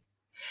Gatorade.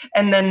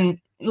 And then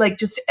like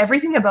just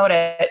everything about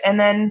it. And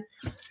then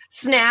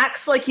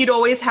snacks, like you'd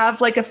always have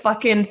like a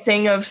fucking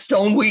thing of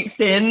Stone Wheat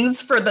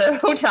Thins for the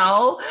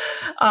hotel.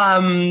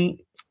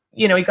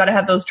 You know, you got to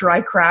have those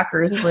dry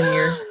crackers when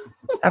you're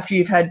after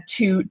you've had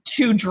two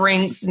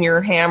drinks and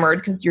you're hammered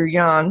because you're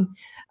young.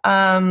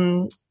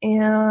 And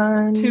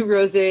 2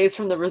 rosés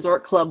from the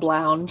Resort Club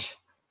Lounge.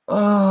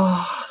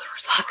 Oh, the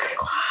Resort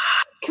Club.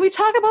 Can we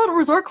talk about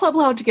Resort Club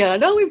Lounge again? I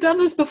know we've done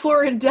this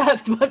before in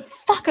depth, but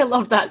fuck, I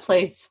love that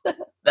place.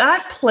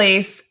 That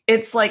place,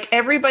 it's like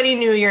everybody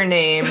knew your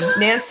name.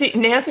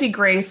 Nancy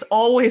Grace,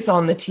 always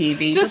on the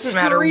TV. Just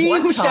doesn't matter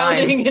what time.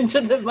 Shouting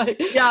into the mic.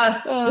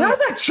 Yeah, you're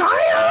the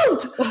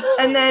child.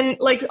 And then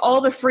like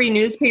all the free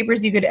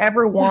newspapers you could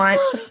ever want.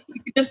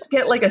 You could just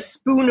get like a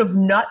spoon of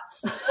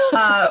nuts,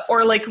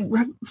 or like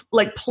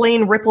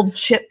plain rippled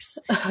chips,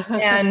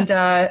 and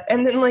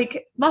then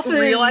like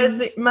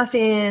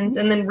muffins,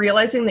 and then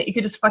realizing that you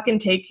could just fucking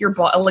take your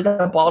like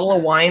a bottle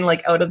of wine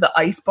like out of the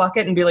ice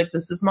bucket and be like,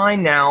 this is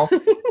mine now.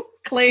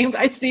 Claimed,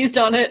 I sneezed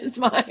on it, it's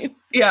mine.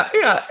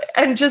 Yeah.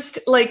 And just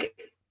like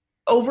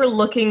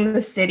overlooking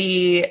the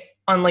city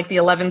on like the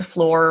 11th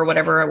floor or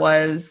whatever it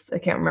was. I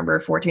can't remember,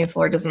 14th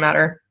floor, doesn't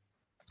matter.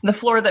 The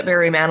floor that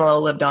Barry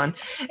Manilow lived on.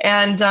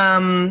 And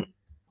God,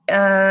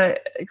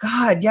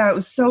 yeah, it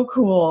was so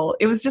cool.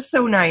 It was just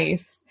so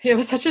nice. It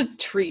was such a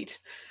treat.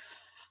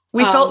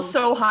 We felt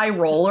so high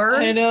roller.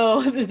 I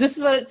know. This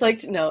is what it's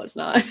like. No, it's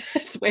not.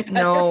 It's way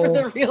better for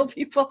the real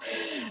people.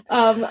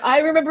 I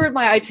remember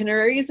my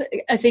itineraries,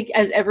 I think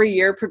as every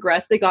year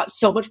progressed, they got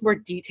so much more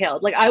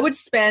detailed. Like I would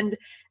spend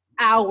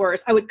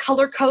hours, I would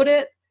color code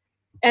it.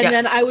 And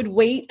then I would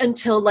wait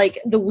until like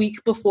the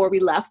week before we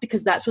left,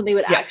 because that's when they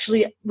would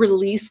actually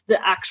release the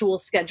actual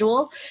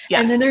schedule.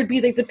 Yeah. And then there'd be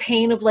like the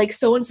pain of like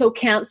so-and-so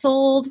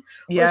canceled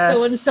or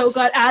so-and-so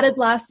got added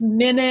last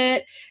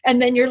minute.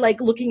 And then you're like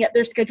looking at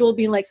their schedule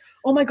being like,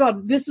 oh my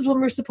God, this is when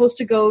we're supposed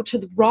to go to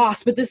the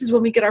Ross, but this is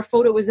when we get our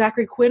photo with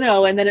Zachary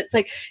Quino. And then it's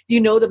like,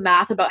 you know, the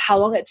math about how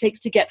long it takes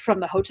to get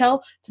from the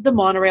hotel to the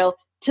monorail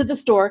to the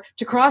store,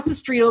 to cross the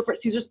street over at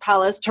Caesar's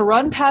Palace, to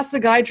run past the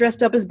guy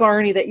dressed up as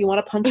Barney that you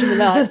want to punch in the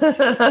nuts,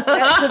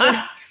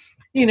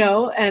 you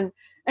know, and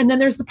then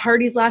there's the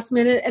parties last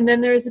minute. And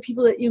then there's the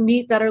people that you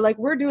meet that are like,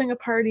 we're doing a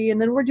party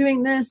and then we're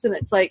doing this. And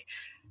it's like,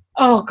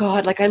 oh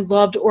God, like I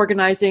loved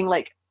organizing,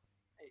 like,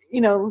 you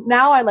know,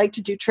 now I like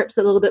to do trips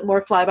a little bit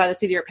more fly by the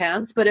seat of your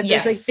pants, but if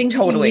there's like things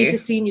that you need to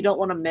see and you don't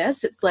want to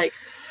miss, it's like,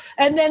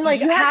 and then like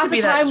half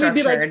the time we'd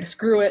be like,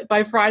 screw it.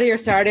 By Friday or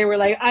Saturday, we're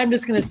like, I'm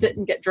just going to sit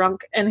and get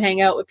drunk and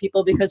hang out with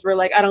people because we're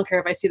like, I don't care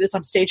if I see this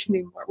on stage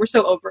anymore. We're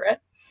so over it.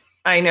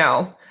 I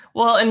know.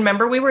 Well, and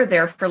remember we were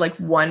there for like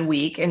 1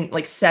 week and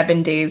like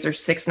 7 days or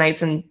 6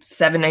 nights and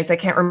 7 nights. I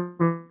can't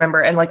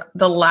remember. And like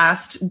the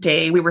last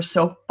day we were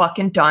so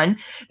fucking done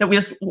that we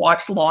just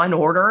watched Law and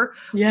Order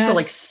for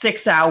like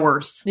 6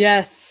 hours.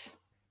 Yes.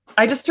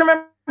 I just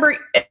remember,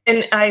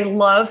 and I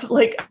love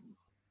like,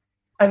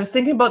 I was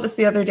thinking about this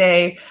the other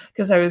day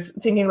because I was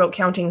thinking about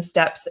counting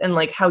steps and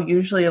like how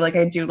usually like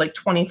I do like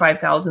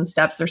 25,000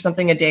 steps or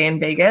something a day in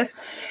Vegas.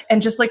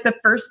 And just like the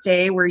first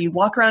day where you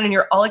walk around and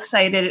you're all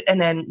excited and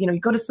then, you know, you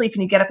go to sleep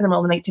and you get up in the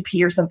middle of the night to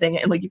pee or something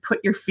and like you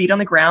put your feet on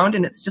the ground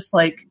and it's just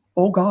like,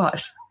 oh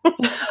God,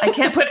 I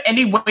can't put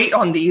any weight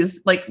on these.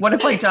 Like, what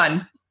have I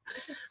done?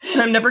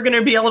 I'm never going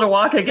to be able to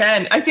walk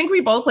again. I think we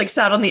both like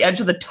sat on the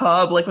edge of the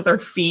tub, like with our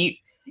feet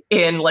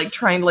in, like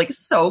trying to like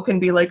soak and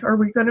be like, are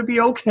we going to be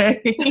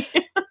okay?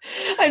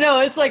 I know.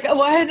 It's like,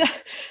 what?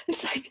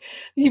 It's like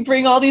you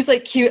bring all these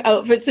like cute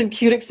outfits and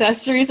cute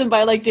accessories. And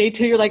by like day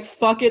 2, you're like,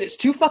 fuck it. It's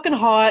too fucking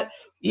hot.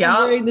 Yeah.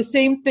 I'm wearing the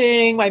same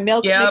thing. My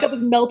makeup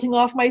is melting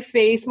off my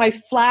face. My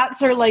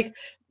flats are like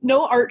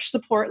no arch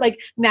support. Like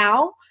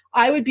now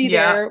I would be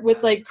there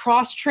with like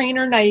cross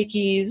trainer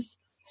Nikes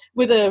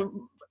with a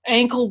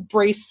ankle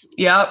brace.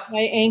 Yep. My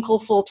ankle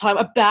full time,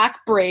 a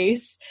back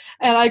brace,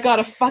 and I got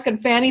a fucking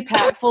fanny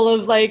pack full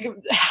of like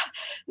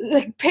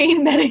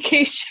pain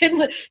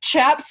medication,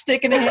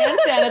 chapstick, and hand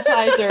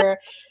sanitizer.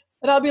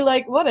 And I'll be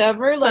like,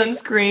 whatever, like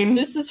sunscreen.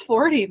 This is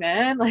 40,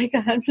 man. Like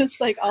I'm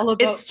just like all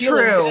about it's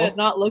feeling true. good,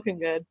 not looking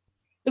good.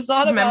 It's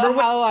not about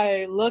how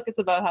I look, it's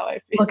about how I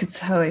feel. Look, it's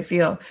how I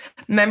feel.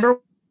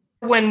 Remember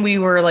when we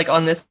were like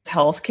on this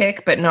health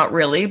kick, but not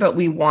really, but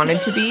we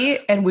wanted to be,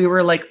 and we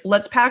were like,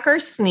 let's pack our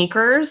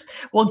sneakers.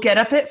 We'll get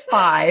up at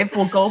 5.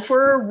 We'll go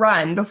for a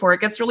run before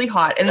it gets really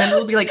hot. And then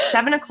it'll be like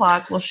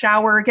 7:00. We'll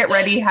shower, get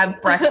ready, have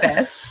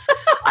breakfast.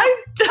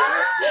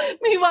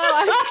 Meanwhile,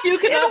 I'm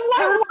puking up.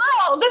 World.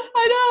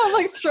 I know, I'm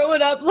like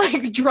throwing up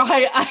like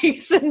dry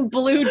ice and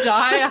blue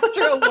dye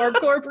after a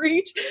Warpcore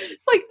breach.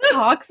 It's like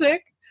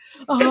toxic.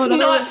 Oh, it's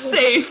not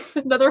safe.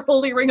 Another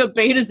holy ring of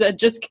Betazed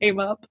just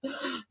came up.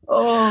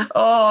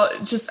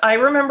 I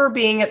remember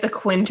being at the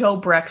Quinto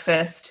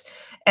breakfast,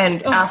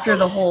 and after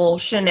the whole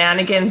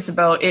shenanigans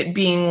about it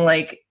being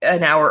like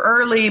an hour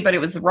early, but it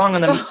was wrong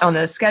on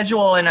the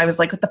schedule, and I was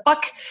like, what the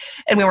fuck?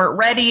 And we weren't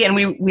ready, and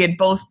we had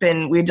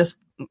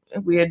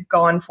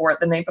gone for it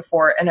the night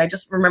before, and I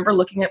just remember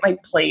looking at my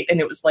plate, and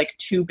it was like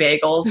 2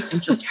 bagels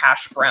and just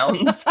hash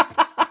browns.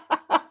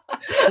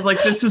 I was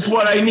like, this is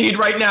what I need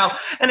right now.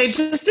 And I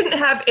just didn't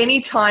have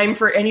any time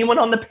for anyone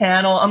on the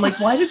panel. I'm like,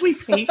 why did we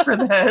pay for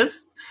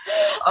this?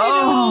 I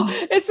know,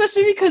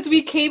 especially because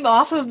we came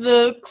off of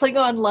the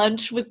Klingon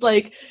lunch with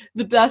like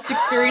the best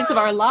experience of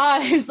our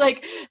lives.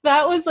 Like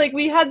that was like,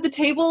 we had the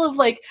table of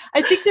like,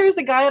 I think there was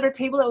a guy at our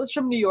table that was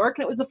from New York,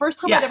 and it was the first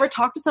time I'd ever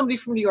talked to somebody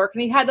from New York,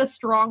 and he had a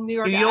strong New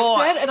York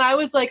accent. And I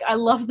was like, I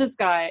love this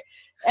guy.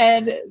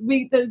 And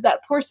that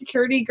poor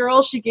security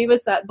girl, she gave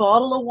us that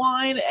bottle of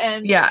wine,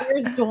 and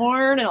there's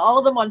Dorn and all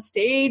of them on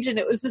stage, and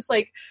it was just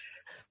like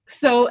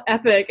so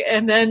epic.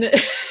 And then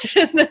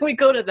we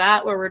go to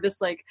that where we're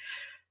just like,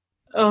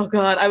 oh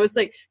God. I was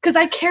like, because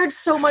I cared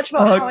so much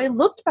about how I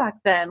looked back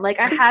then. Like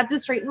I had to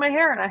straighten my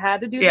hair, and I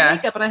had to do the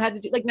makeup, and I had to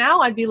do like,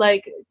 now I'd be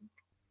like,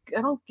 I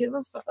don't give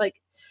a fuck. Like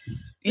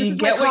this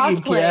is my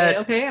cosplay.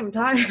 Okay, I'm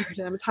tired.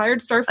 I'm a tired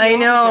Starfleet officer. I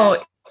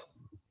know.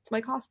 It's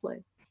my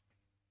cosplay.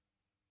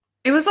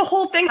 It was a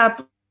whole thing.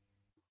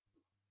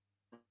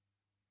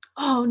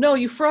 Oh no,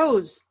 you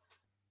froze.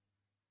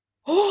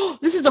 Oh,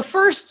 this is the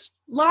first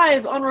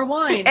live on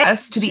Rewind.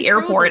 Yes, to the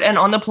airport and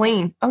on the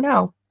plane. Oh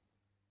no.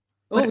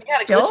 Oh, we had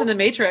a glitch in the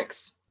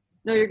Matrix.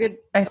 No, you're good.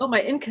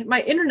 My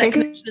internet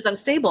connection is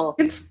unstable.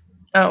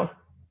 I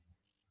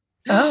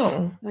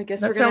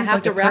guess we're gonna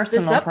have to wrap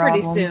this up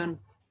pretty soon.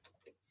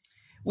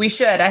 We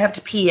should. I have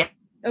to pee.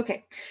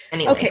 Okay.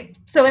 Anyway. Okay.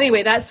 So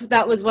anyway,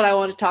 that was what I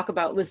wanted to talk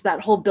about, was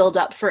that whole build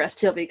up for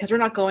STLV, because we're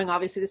not going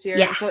obviously this year.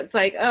 Yeah. So it's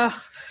like, I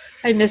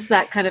miss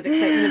that kind of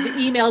excitement of the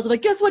emails of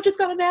like, guess what just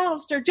got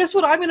announced, or guess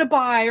what I'm going to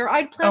buy, or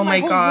I'd plan my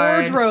whole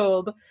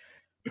wardrobe.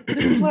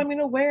 This is what I'm going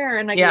to wear,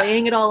 and like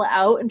laying it all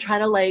out and trying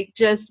to like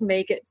just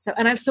make it so.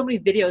 And I have so many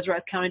videos where I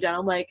was counting down.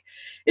 I'm like,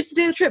 it's the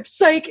day of the trip.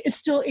 Psych, it's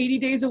still 80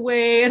 days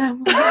away, and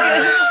I'm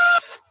like,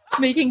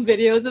 making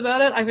videos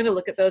about it. I'm going to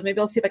look at those. Maybe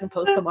I'll see if I can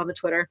post them on the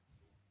Twitter.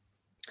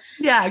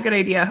 Yeah, good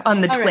idea.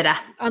 On the Twitter.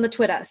 Right. On the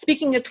Twitter.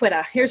 Speaking of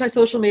Twitter, here's our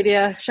social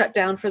media shut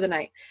down for the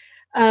night.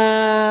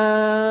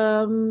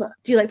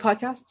 Do you like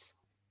podcasts?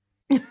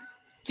 Do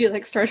you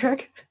like Star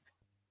Trek?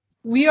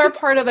 We are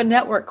part of a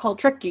network called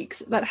Trek Geeks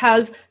that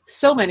has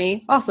so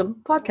many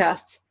awesome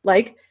podcasts,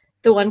 like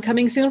the one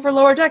coming soon for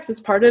Lower Decks. It's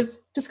part of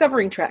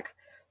Discovering Trek.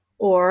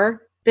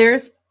 Or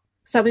there's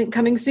something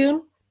coming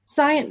soon,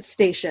 Science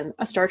Station,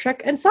 a Star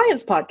Trek and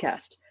science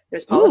podcast.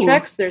 There's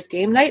Politics, there's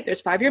Game Night,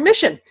 there's 5-Year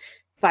Mission.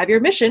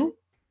 5-Year Mission,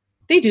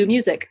 they do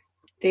music.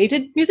 They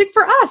did music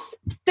for us.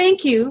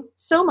 Thank you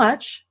so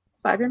much,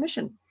 5-Year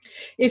Mission.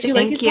 If you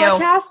like these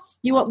podcasts,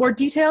 you want more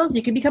details,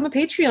 you can become a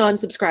Patreon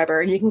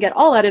subscriber, and you can get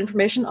all that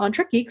information on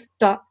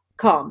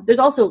trekgeeks.com. There's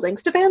also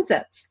links to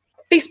Fansets.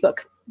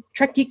 Facebook.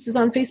 Trek Geeks is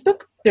on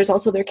Facebook. There's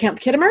also their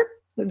Camp Kittimer,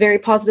 a very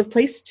positive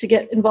place to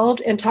get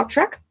involved and talk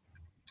Trek.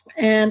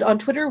 And on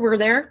Twitter, we're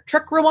there,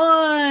 Trek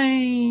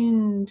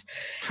Rewind.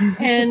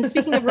 And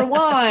speaking of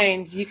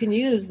rewind, you can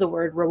use the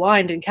word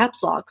rewind in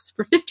caps locks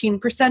for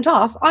 15%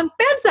 off on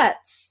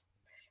Fansets.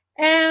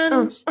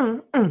 And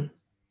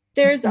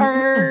there's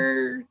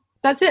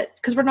that's it,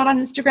 because we're not on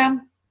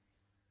Instagram.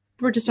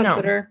 We're just on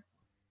Twitter.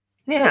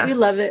 Yeah. But we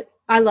love it.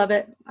 I love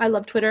it. I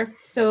love Twitter.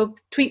 So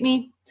tweet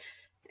me.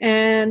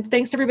 And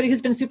thanks to everybody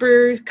who's been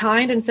super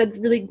kind and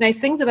said really nice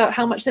things about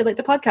how much they like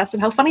the podcast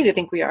and how funny they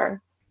think we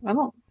are. I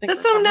don't think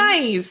that's so funny.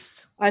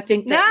 Nice. I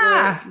think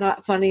that we're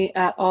not funny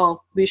at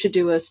all. We should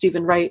do a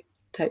Stephen Wright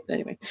type.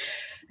 Anyway,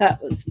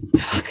 that was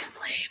fucking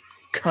lame.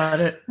 Got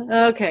it.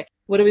 Okay.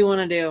 What do we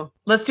want to do?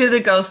 Let's do the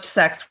ghost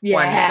sex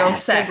one.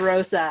 Ghost sex.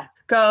 Rosa.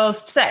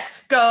 Ghost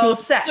sex.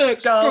 Ghost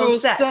sex.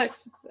 Ghost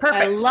sex.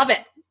 Perfect. I love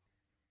it.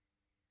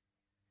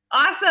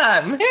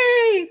 Awesome.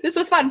 Hey, this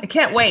was fun. I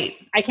can't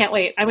wait. I'm going to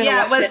watch it.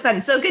 It was fun.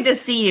 So good to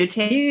see you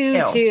too.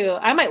 You too.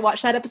 I might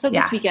watch that episode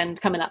this weekend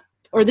coming up.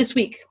 Or this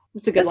week.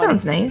 It's a good one. That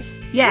sounds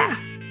nice. Yeah.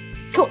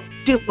 Cool.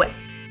 Do it.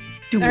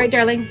 All right,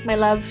 darling, my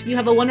love. You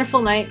have a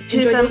wonderful night. 2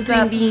 Enjoy thumbs those green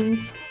up.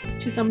 beans.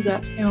 2 thumbs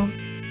up. Yeah.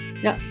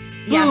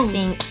 Yeah,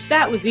 Boom.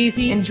 That was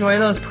easy. Enjoy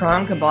those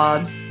prawn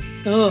kebabs.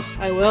 Oh,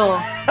 I will.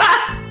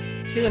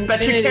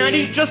 Bet you can't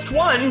eat just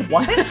one.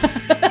 What?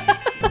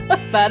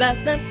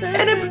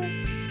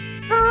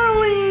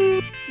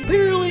 Early.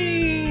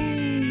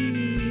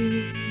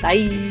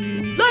 Bye.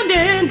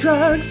 London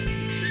drugs.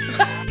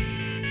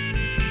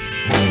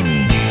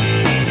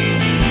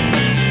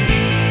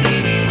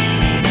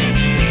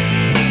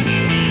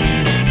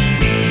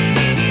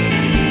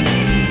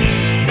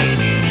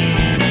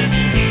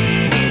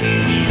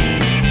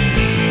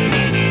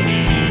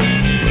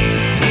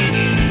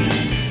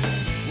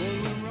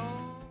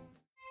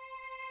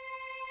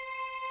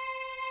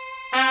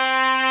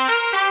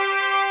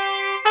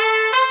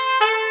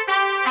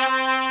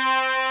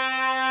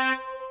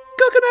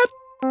 Coconut.